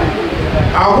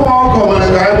agwọ ọkọ mere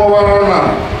ka anyị gbawara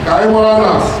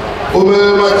na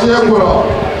omeremachi ekwere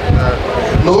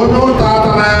na onye ụta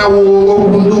ata na-ewu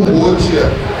okwu ndị mgbe ochie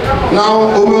na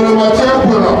omeremachi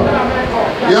ekwere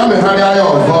ya megharịa ya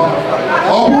ọzọ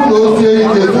ọ bụrụ na o sie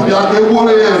ike tụbịa ka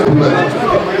egboro ya ebule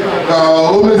ka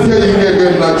o mesie ya ike gị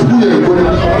na Chukwu ya ekwere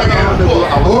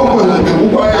okwenye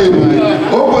ga-egbukwa ya ebule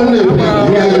okwenye ebule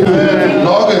na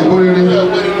ọ ga-ekweriri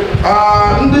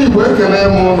ndị Igbo ekele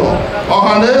m ụlọ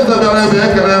ọha na eze bịara ebe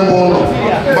ekele m ụlọ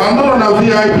ma ndị nọ na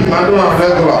VIP ma ndị nọ na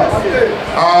regular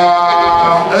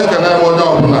ekele m onye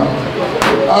ọbụla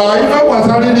ife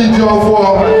gbasara iri ji ọfọ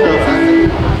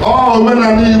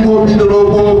omenala Igbo bidoro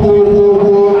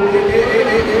gboo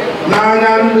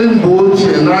n'anya ndị mgbe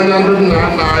ochie n'anya ndị nna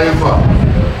nna anyị fa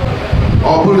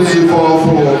ọ bụrụ ife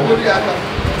ọfụ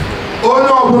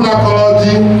onye ọbụla kọrọ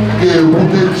ji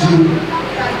ga-egwute ji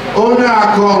onye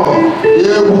akọrọ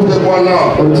ya egwutekwana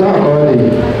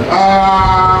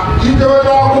idewe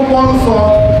n'akwụkwọ nsọ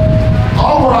ọ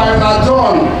gwara anyị na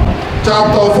John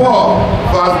chapter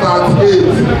 4 verse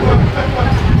 38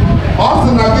 ọ sị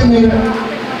na gịnị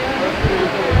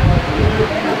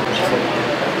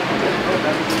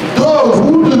those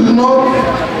who did not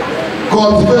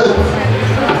cultivate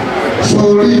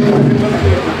should reap.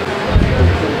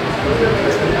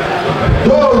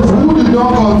 Those who did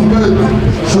not cultivate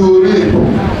should reap.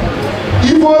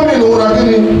 Ife omi n'ụra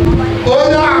gịnị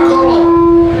onye akọrọ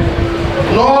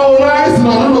n'ọrụ anyị si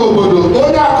nọdụ n'obodo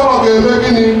onye akọrọ ga-eme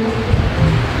gịnị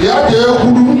ya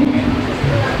ga-ekwuru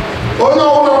onye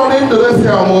ọbụla nọ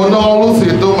n'Indonesia ma onye ọrụ si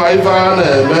do ma ife a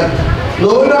na-eme na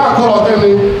onye akọrọ gịnị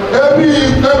ebe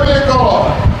ịkọrọ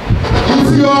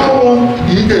isi ọnwụ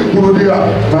ka ị ga-ekwuru dị ya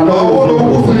mana ọbụrụ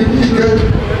ụkwụ siri ike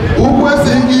ụkwụ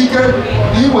esighị ike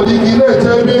ị nwere ike ị na-eche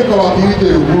ebe ịkọrọ ka ị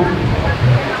ga-ekwu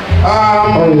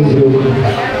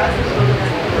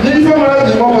n'ife mere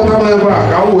eji kpọpụta m ebe a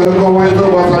ka m wee kọwaa ife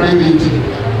gbasara iri ji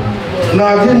na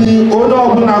gịnị onye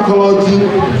ọbụla kọrọ ji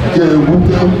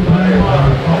ga-egwute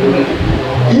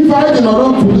ife anyị ji nọrọ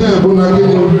today bụ na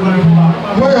gịnị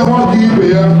nwunye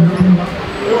Nwakaibeya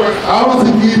arụsị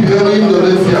Ibeya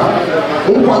n'Indonesia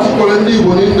nkwachikwere ndị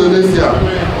Igbo n'Indonesia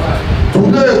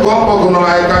today ka ọ kpọgụnara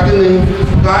anyị ka gịnị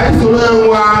ka anyị soro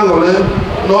enwe aṅụrị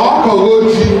na ọkọgo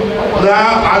ji na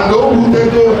ada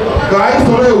okwutego ka anyị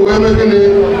soro ewe eme gịnị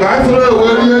ka anyị soro ewe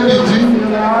rie ji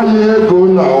anyị ego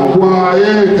na ọgwụ anyị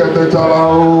eketechara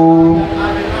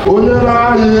onye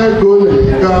na-anyị ego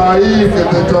na-eke anyị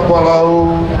ketechakwara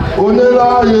onye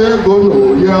na-anyị ego na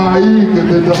oyi anyị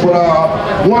ketechakwara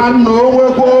nwanne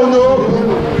onwekwa onye obi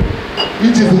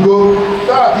ijizigo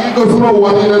taa ka igosiri ụwa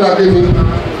niile na gịnị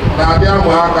na-adị amụ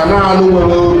aka na-anụ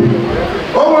nwere obi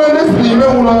o nwere ndị si n'ime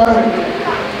nwụrụ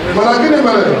mana gịnị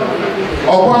mere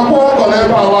ọkwa akwa ọkọ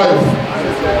n'ebe alive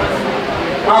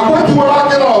akwetiwara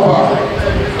akị na ọba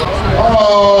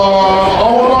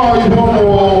ọnwụrụ ibe ụmụ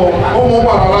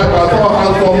ụgbara life atọ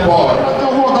handsome boy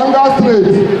ka nga straight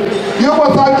ihe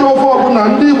gbasara ji ofe ọbụla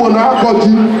ndị Igbo na-akọ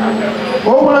ji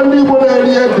o nwere ndị Igbo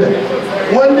na-eri ede,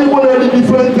 nwee ndị Igbo na-eri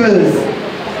different things.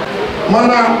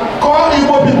 Mana kọọ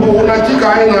Igbo people na ji ka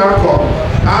anyị na-akọ,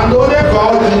 and onye ka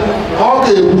ọ ji ọ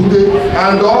ga-ebute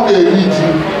and ọ ga-eri ji,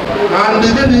 and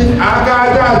gịnị aka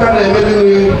aja aja na-eme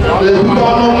gịnị na-ebute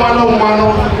ọnụ mmanụ.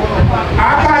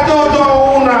 Aka aja ọjọọ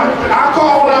na aka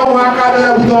ọbụla bụ aka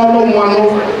na-ebute ọnụ mmanụ,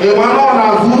 ịma na ọ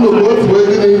na-azụ ụlọ ka otu wee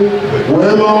gịnị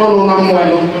wee mee ọnụ na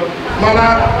mmanụ. Mana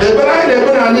ebere anyị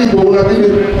na-ebe n'ala Igbo na gịnị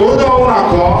ka onye ọbụla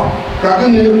kọọ ka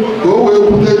gịnị ka o wee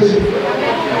bute ji.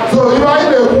 So ibe anyị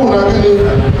na-ekwu na gịnị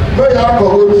mee ya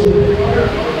akọgo ji,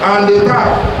 and taa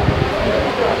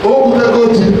o butego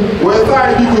ji wee taa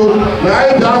anyị biko na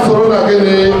anyị bịa soro na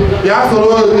gịnị bịa soro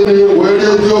gịnị wee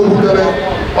rie ji o butere,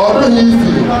 ọ dịghị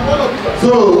isi. So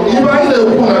ibe anyị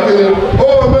na-ekwu na gịnị o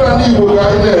omenala Igbo ka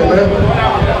anyị na-eme,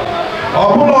 ọ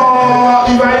bụrụ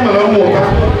ibe anyị mere mmụta,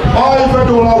 ọ ife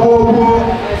dụla gboo.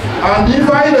 And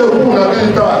ife anyị na-ekwu na gịnị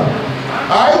taa,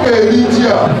 anyị ga-eri ji a,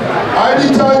 anyị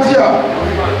richaa ji a,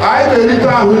 anyị ga-erite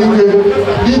ahụike,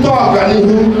 rite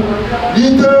ọganihu,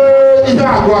 rite ihe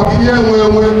agwa ihe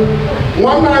enwe.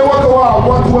 Nwanne anyị nwoke wa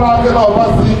agbatuola aka na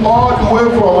ọbasi all the way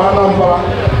from Anambra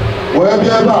wee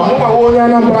bịa ebe a. Mụnwa onye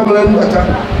Anambra mere ndacha.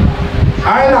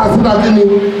 Anyị na-asị na gịnị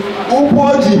ụkwụ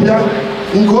o ji bịa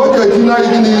nke o ga-eji na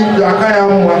gịnị ji aka ya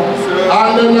mma,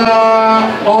 and na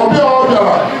ọbịa ọ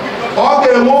bịara ọ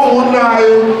ga-enwe ụmụnne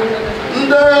anyị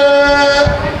ndị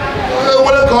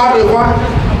nwere ka ọ dịkwa,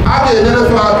 a ga-enyere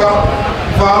fa aka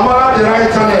famara the right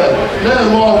channel,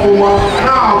 na-eme ọfụma,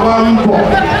 na-agba mbọ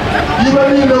ibe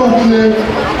niile ugwune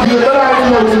iwetara anyị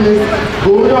n'ogune ka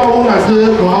onye ọbụla si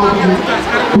ka ọ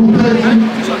bute ji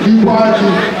ikwa ji.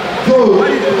 So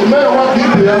mee nwata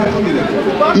ibe ya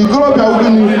ikorobịa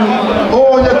ugune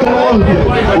onye tọrọ nke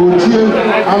ochie,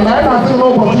 and anyị na-asị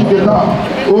n'ụbọchị nke taa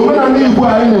omenala Igbo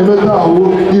anyị na-eme taa wo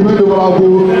ibe dịbara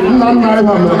gboo, nna anyị ha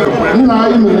mere, nna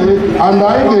anyị mere, and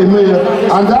anyị ga-eme ya.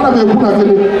 And ana m ekwu na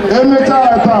gịnị emechaa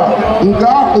ya taa nke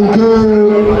aha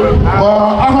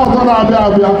ọzọ na-abịa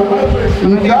abịa,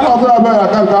 nke aha ọzọ abịa ya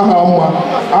aka nke aha mma.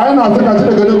 Anyị na-asị ka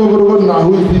Chineke debe ogologo na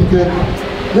ahụ isi ike,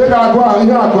 nye ga-agụ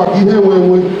ihe akụ aka ihe enwe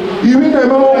ibi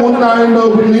na-emere ụmụnna anyị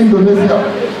n'obodo Indonesia,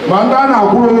 ma ndị a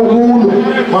na-akwụrụ ụgwọ ụlọ,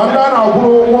 ma ndị a na-akwụrụ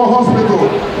ụgwọ hospital,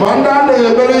 ma ndị a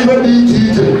na-emere ihe dị iche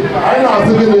iche. Anyị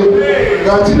na-asị gịnị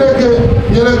ka Chineke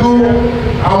nyere gị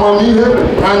amamihe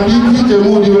na ndị ike ije m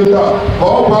ụdịwe taa ka ọ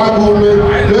bụ agụ ume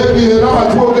mee gị ihe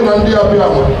naghachi nwoke na ndị abịa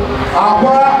ama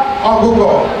akwa ọkụkọ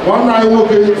nwanne anyị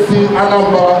nwoke si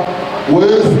Anambra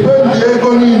wee spendi ego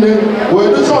niile wee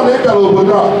dụcha na ịbịara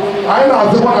obodo a. Anyị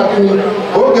na-azịkwa na gịnị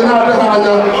oge na-adịghị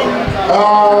anya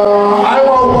anyị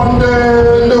nwa ụgwọ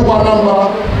ndị gwa Anambra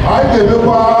anyị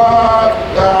ga-emekwa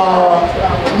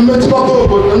mmechikọta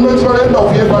obodo, mmechikọta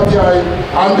ndọfie pati anyị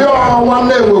andị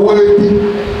nwanne ewewe di,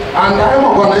 and anyị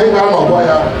makwa na ị ga-anọkwa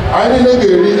ya. Anyị niile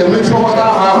ga-eri emechikọta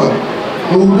aha ahụ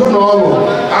n'udo na ọrụ.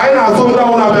 Anyị na-azụ ndị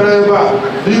ahụ na-abịara ebe a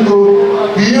biko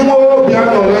ka ị nwee obi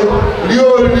aṅụrị, rie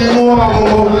oriri, ṅụọ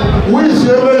ọṅụṅụ, wishi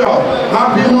ebe ya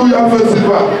Happy New Year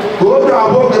Festival ka oge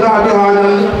abụọ oge na-adịghị anya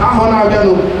ahụ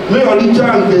na-abịanụ meyọricha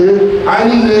nke ya.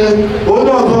 Anyị niile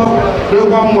onye ọzọ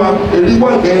dịkwa mma erikwa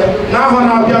nke ya n'ahụ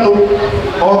na-abịanụ.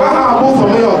 Ọ gaghị abụ ụzọ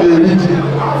meyọ ga-eri ji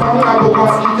abụkwa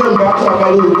ike mgbe a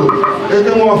chọrọkara ugo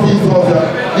eke nwa ọfịs ọbịa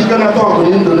ike na tọkụ na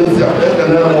Indonesia.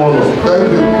 Ekele m ụlọ.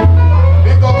 Thank you.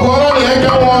 Gụọrọ na eke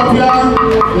nwa ọbịa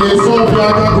na-eso ọbịa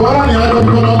aka, gụọrọ na ya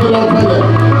dọpụta n'ọdịda ọbịa.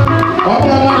 Ọ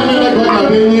bụrụ mmadụ niile ka ọ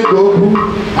na-abịa enye ego okwu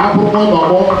abụrụ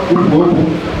n'ọgbọ ukwu okwu.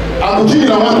 Akụchi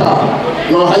na nwata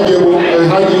na Ọhaji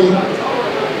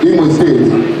Imo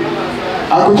steeti.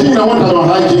 Akụchi na nwata na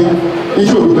Ọhaji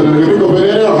isi obodo na biko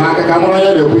banyere ọha aka ka mara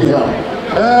ya na-ekwu ihe a.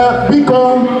 Biko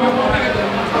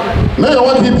mee ya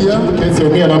nwata ibi ya ka esi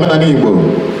eme ya na omenala Igbo.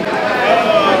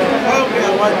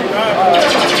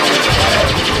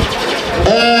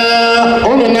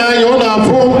 Ụlọ n'anya ụlọ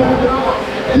afụ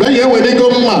mee ya ewedego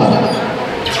mma.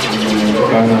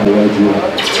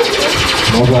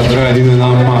 Ọ ga-adịrị ya niile na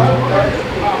mma.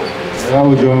 Ya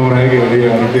ụjọ ọhụrụ anyị ga-eri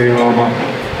ya rite ihe ọma.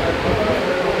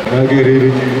 Anyị ga-eri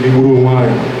ji gburu onwe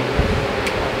anyị.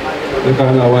 Dịka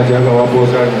a na-awa ji agawa bụ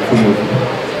ọsọ anyị n'ofu n'ofu.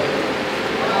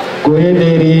 Onye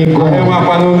na-eri ego. Onye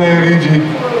nwakwanụ na-eri ji.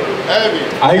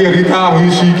 Anyị ga-erite ahụ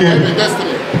isi ike.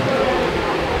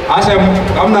 Asị m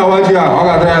ka m na-awa ji a ọ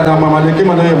ga-adịrị ya na mma mana ike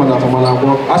mana onye mana afọ mana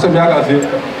agwọ. Asị m ya gazie.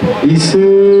 Ise.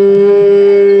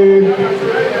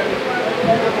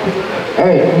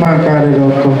 Maka adịghị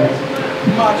ọkụ.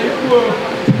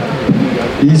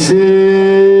 Ise.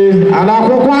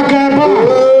 Anakwụkwọ aka ebe a.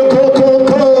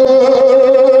 Kokoko.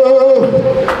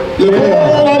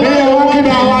 Meya nwoke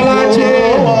na-awala ji.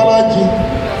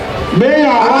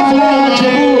 Meya awala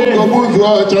ji. Obuzu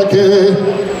ọchake.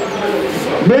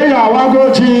 Mayor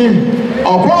Iwa-Ji.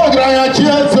 Ọ̀pọ̀ ọ̀gáyà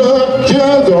Chiezo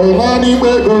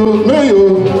Ọ̀lànígbègo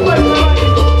Mayor.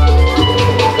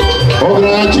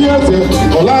 Ọ̀gáyà Chiezo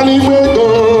Ọ̀lànígbègo.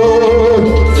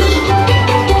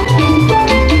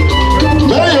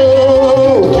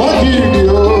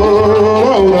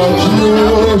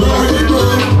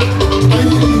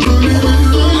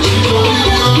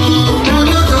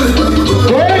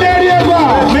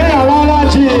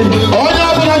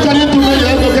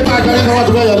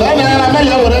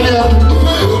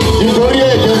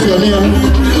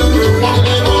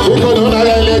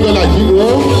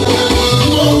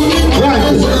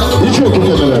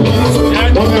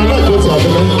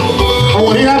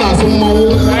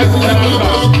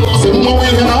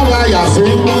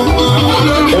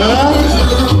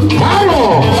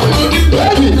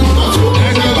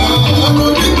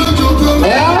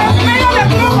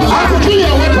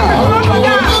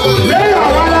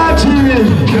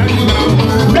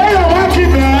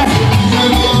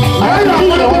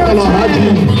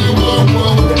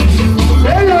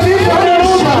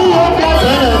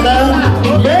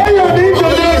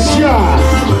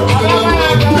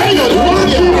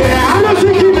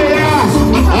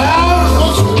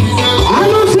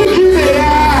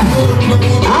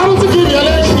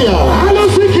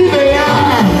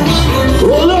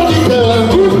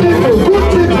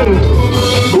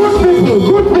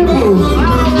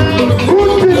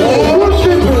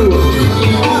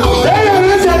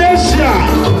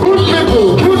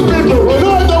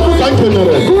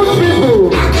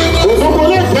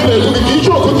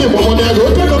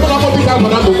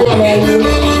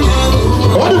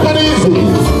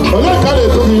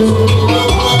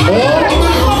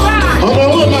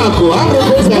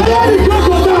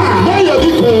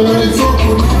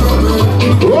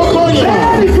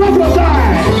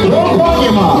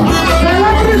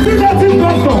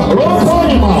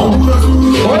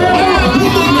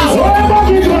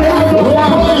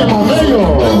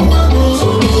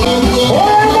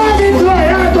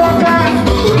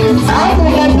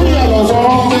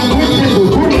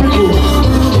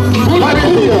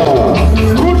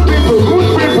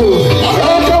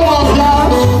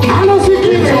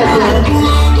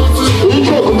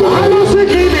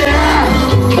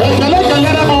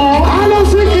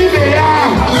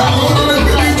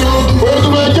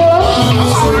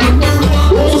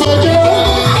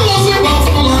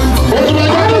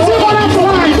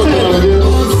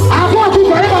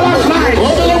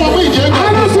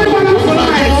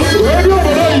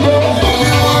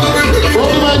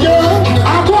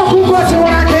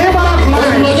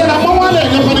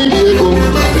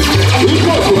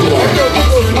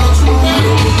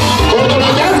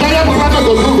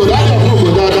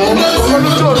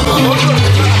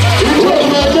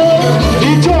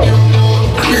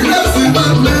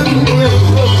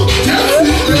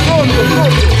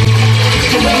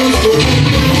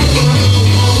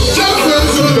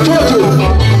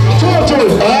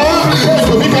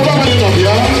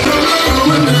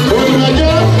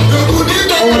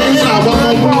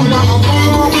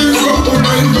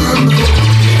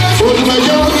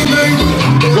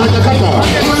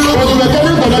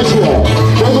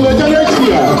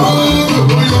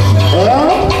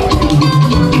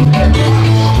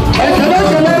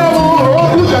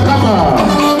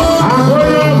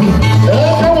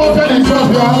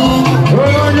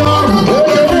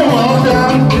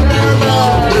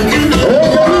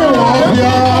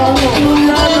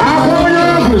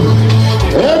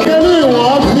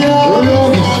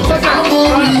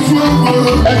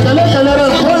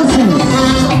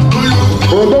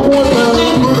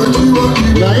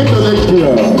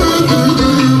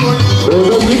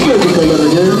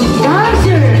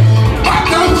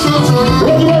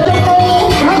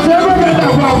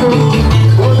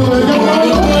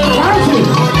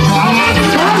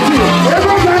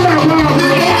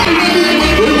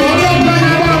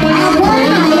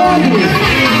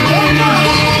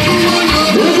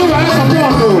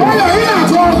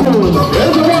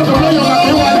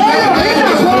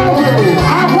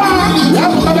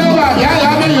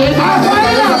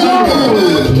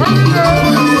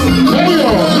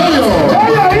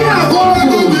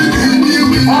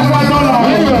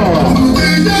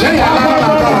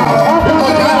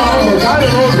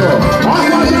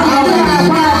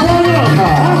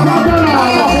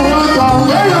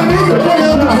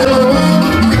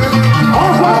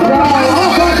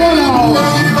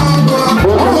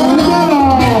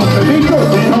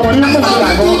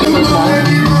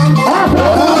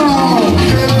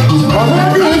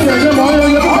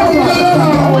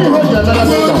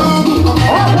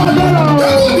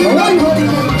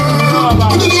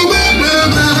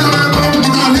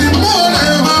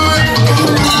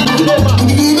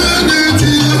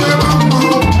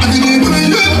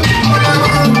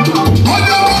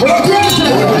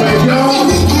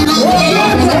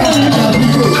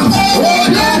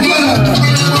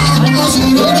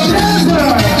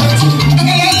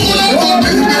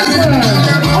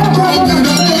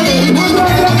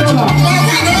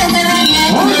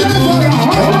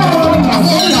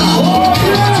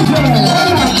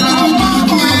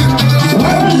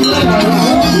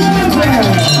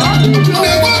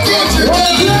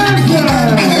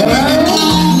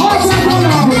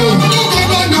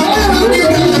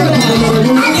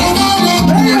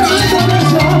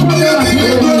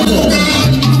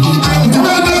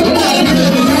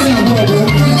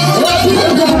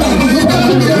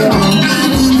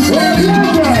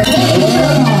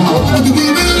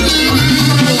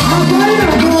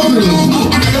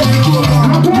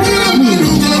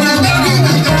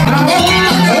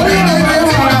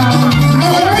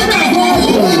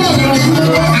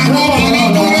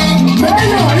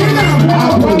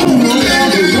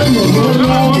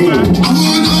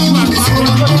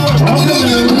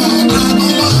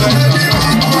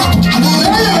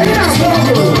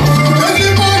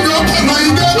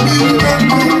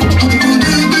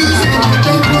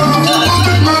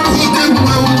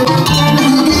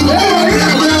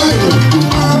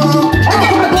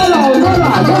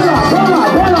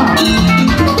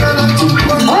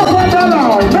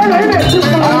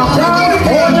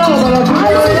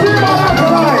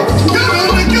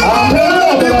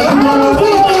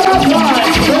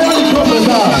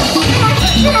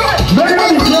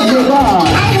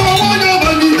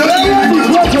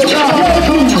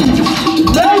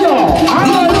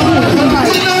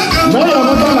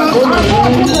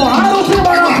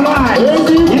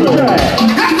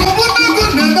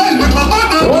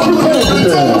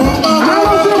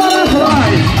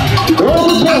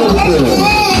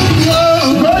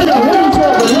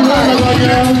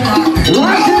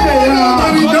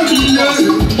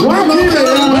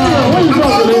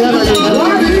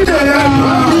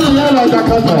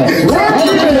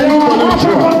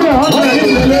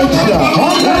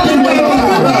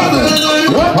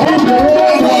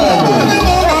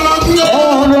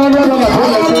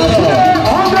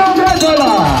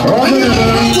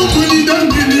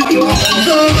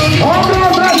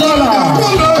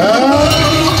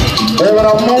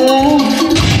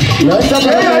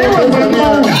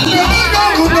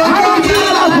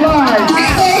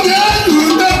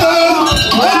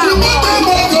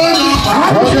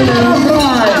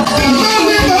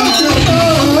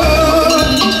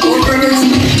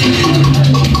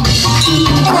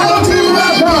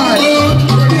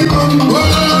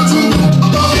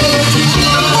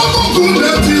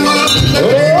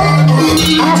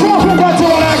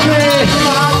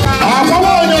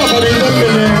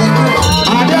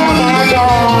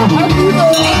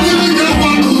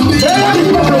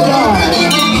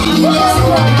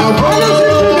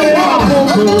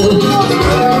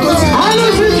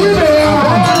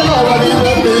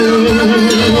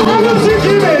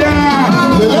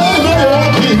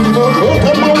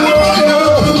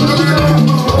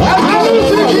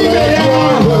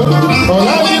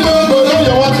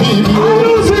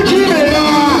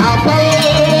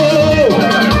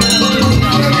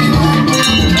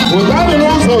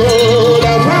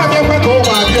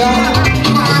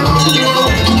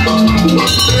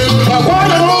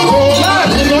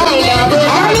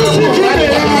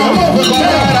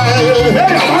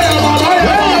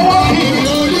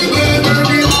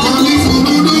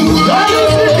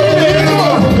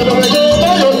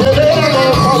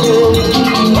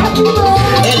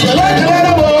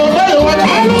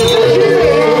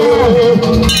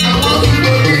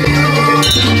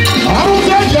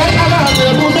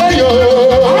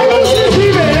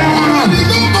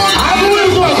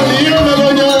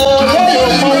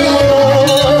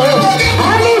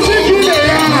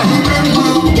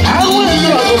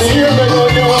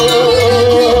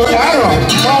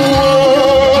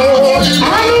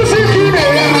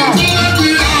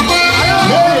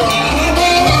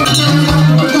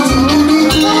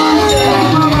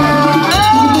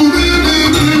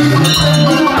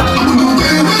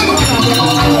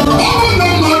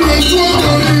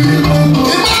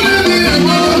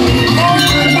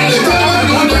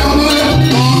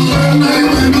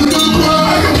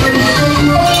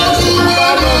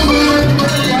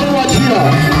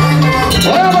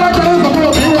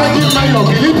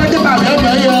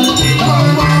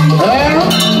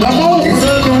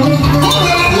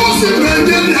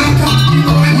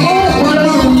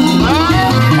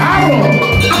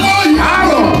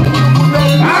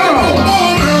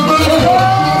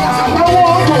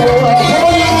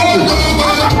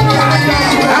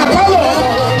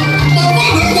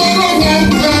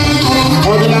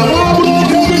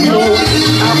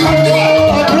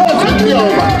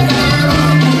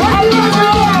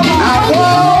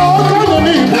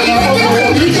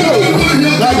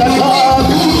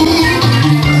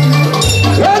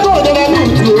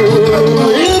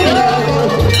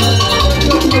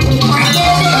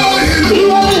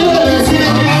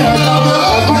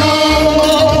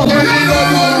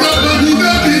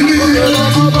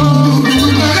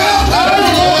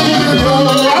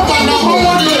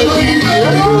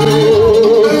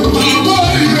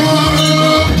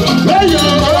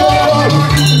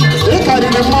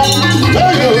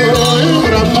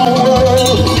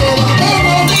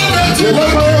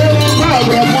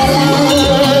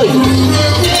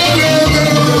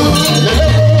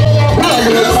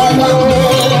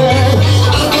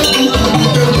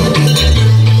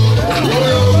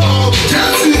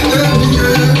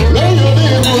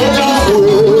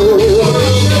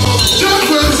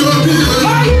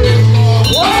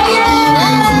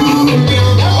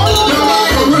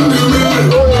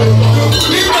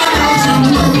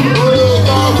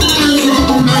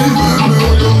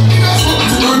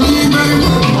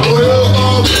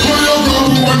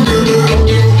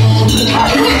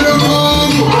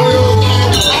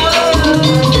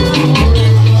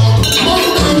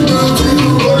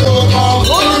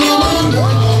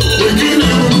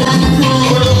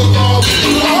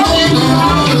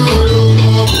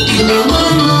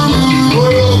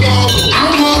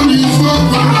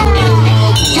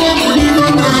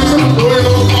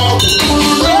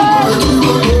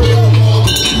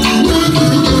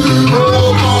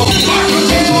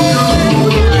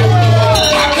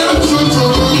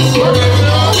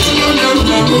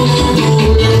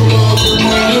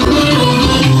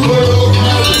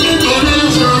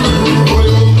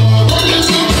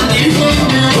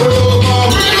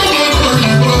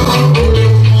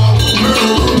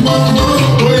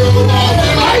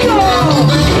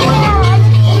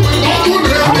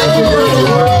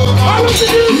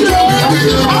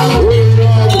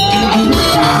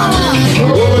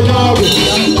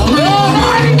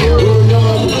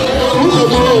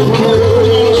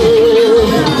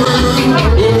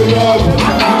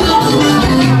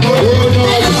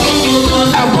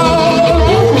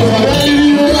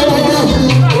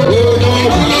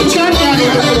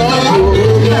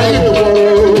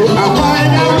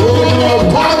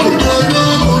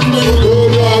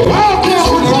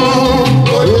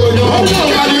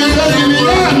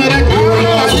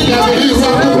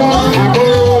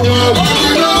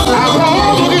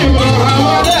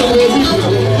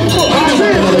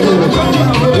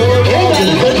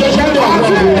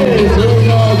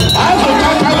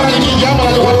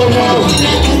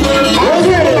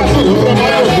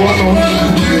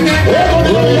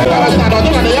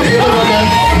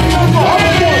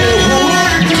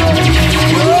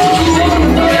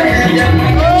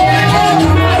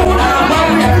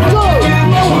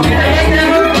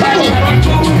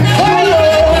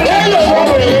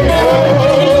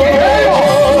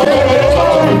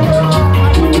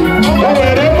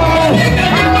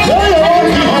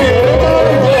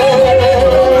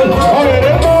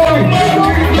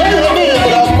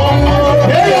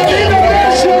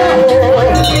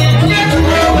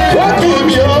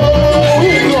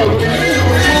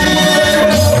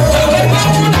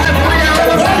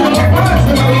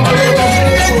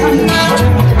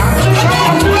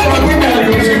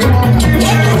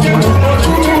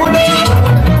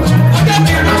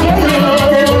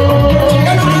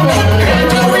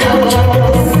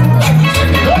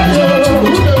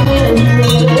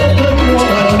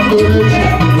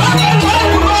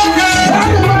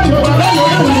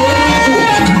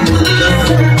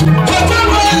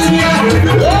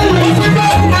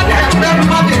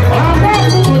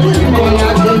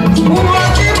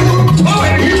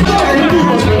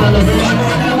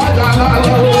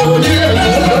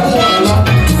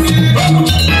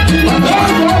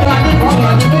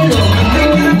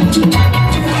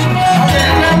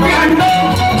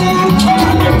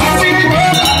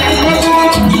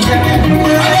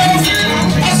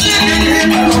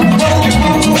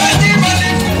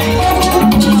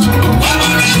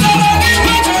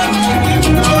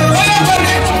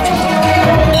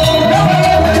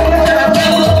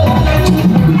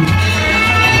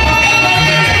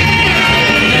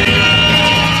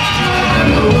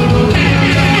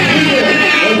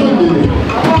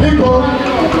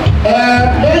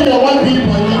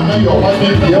 ọ̀pá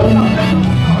bíbí ẹ̀.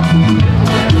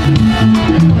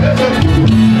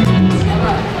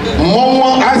 Mmọnwụ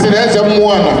azịrị eze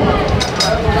mmụọ na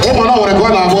ụmụ na nwere ka ọ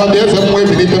na-abụọ ndị eze mmụọ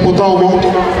ebilite pụta ụgbọ.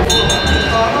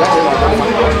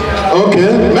 Oke,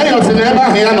 Mayor si na ebe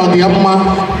ahụ ya nọ dị ya mma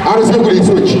arụsị ekwuru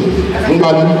isi ochi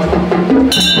mgbanụ.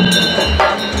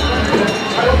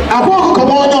 Akwa ọkụkọ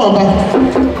m onye ọba.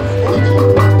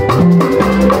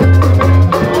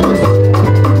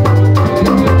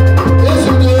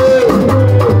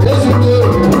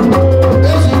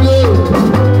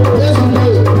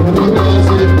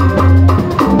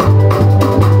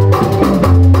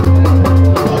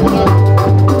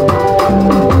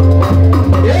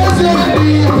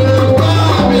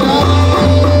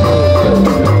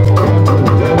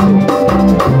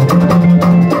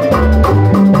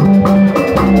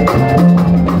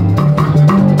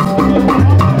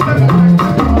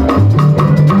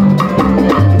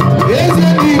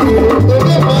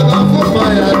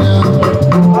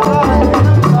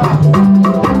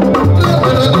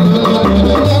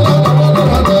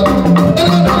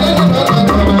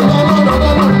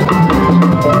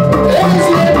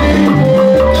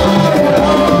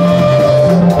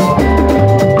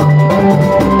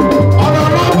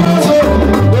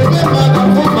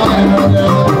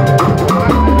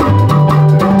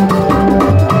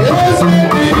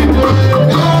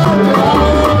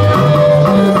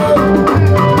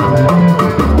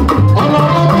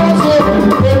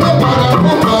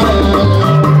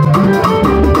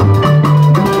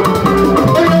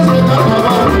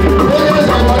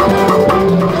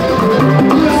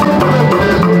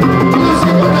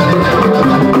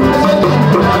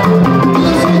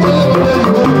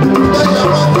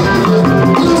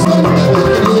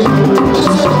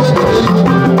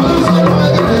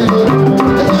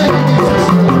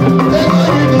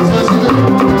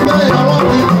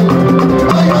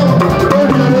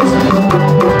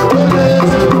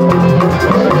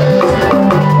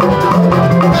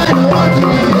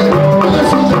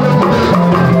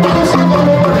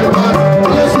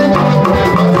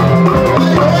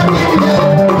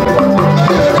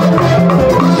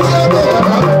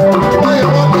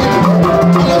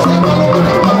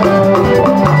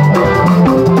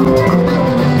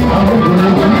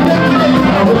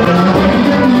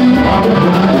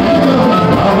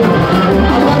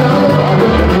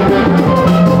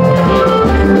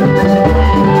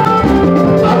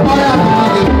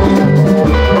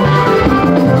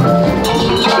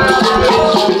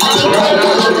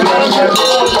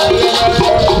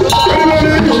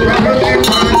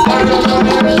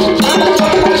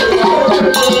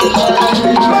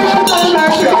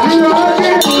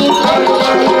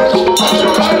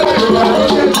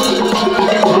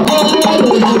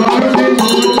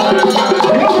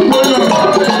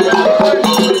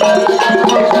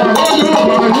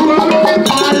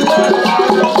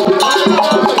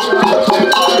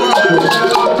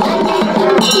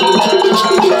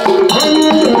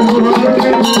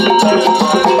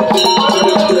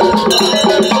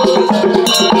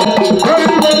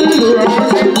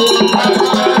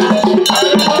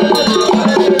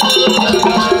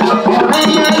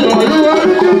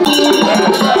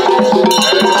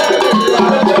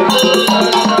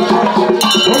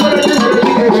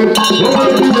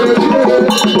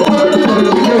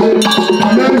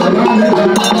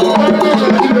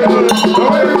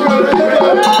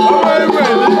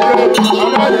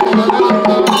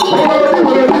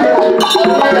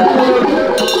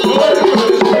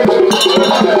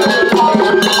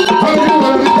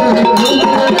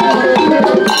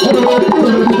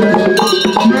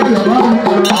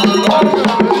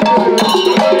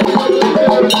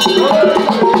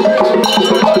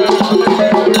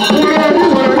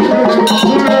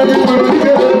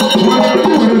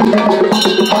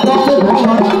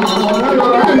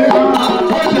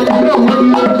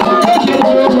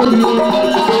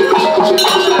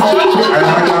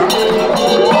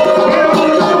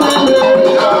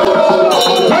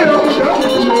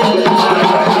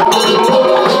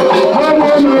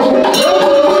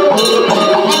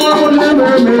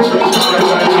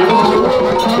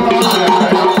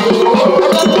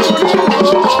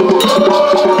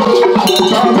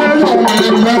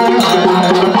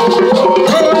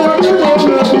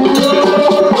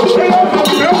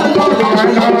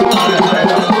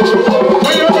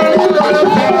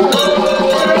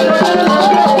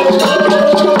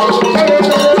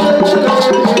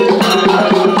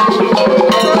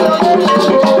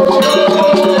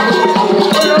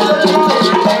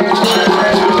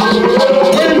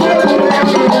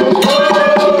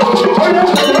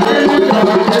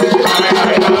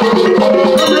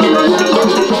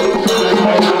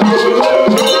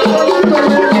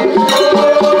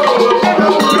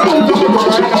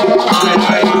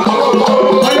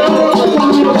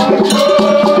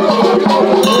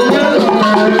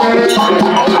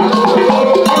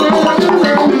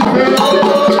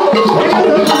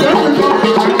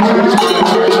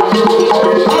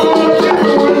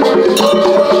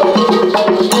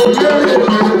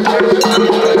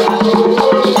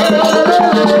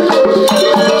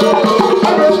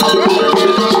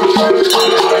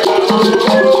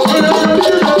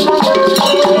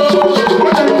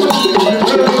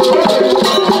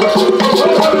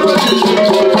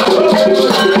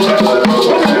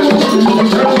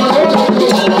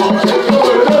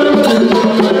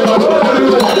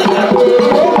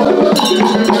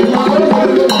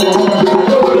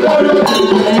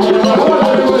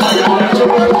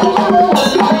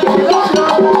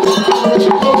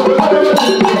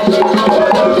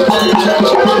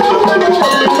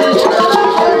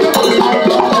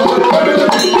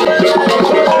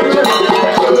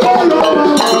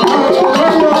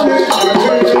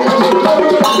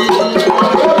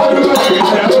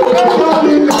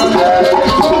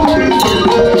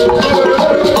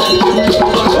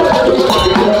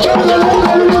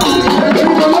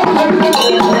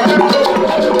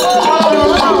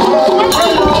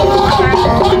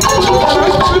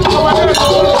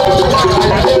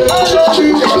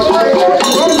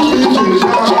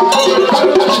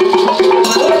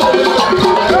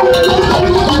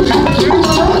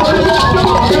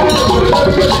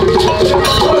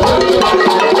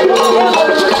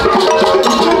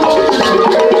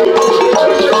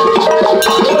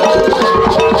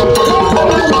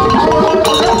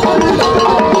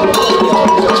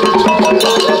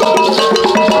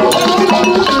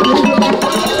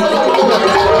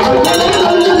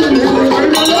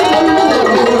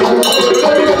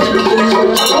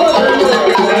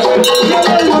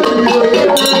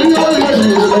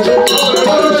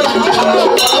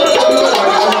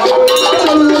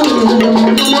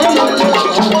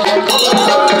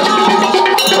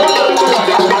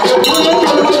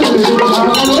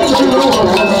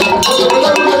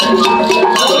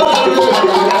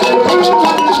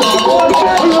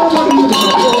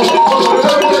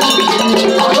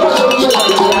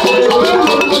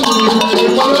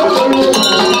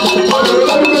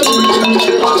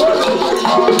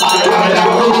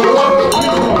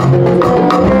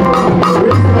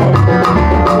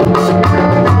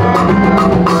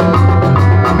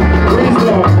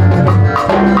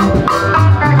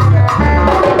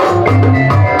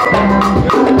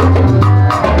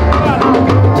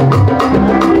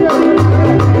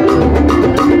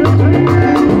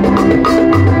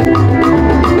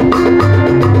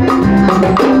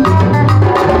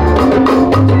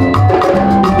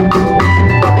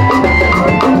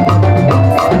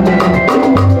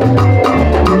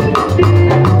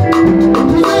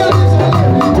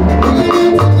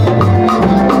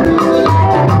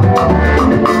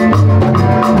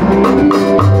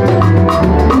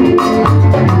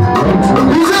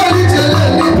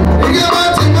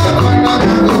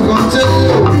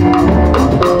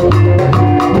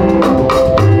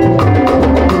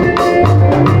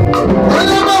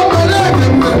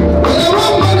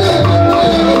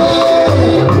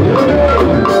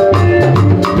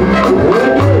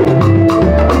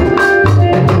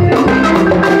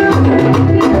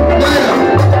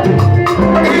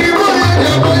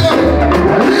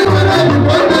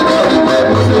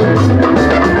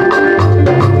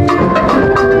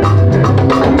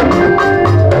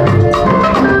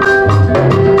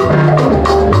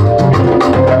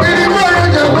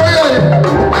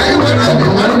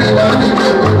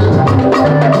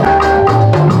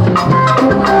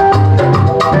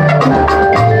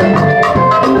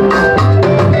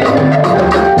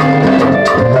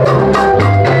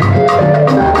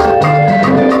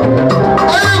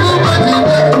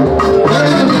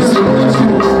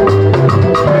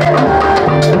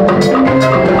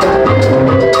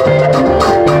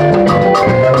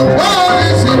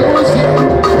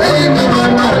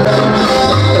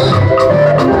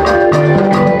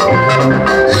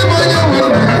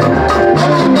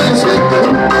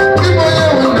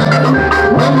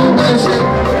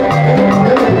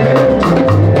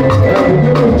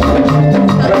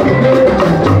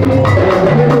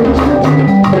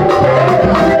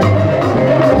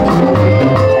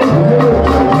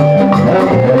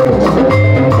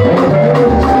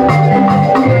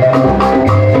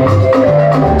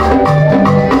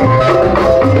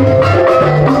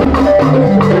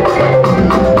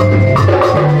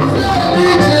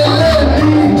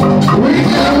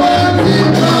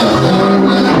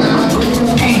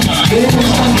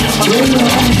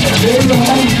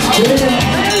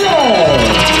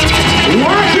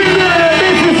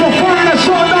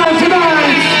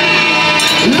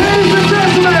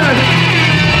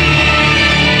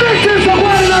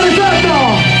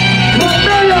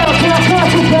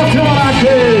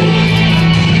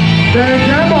 They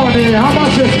get money. How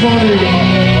much is money?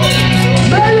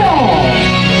 Mayor!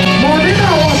 Money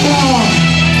now, what?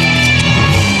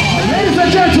 Ladies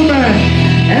and gentlemen,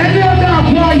 any other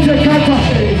apply is a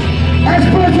counterfeit.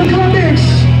 Express economics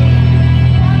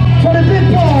for the big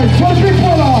boys, for the big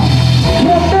baller,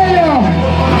 from Mayor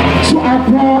to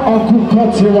Accra or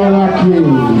Kukoti Waraki.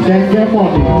 They get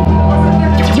money.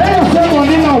 Mayor say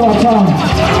money now, what?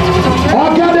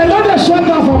 Okay, they know the shut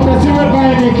down for the zero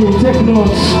by Nikki. Take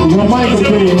notes. Your mind will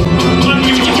be.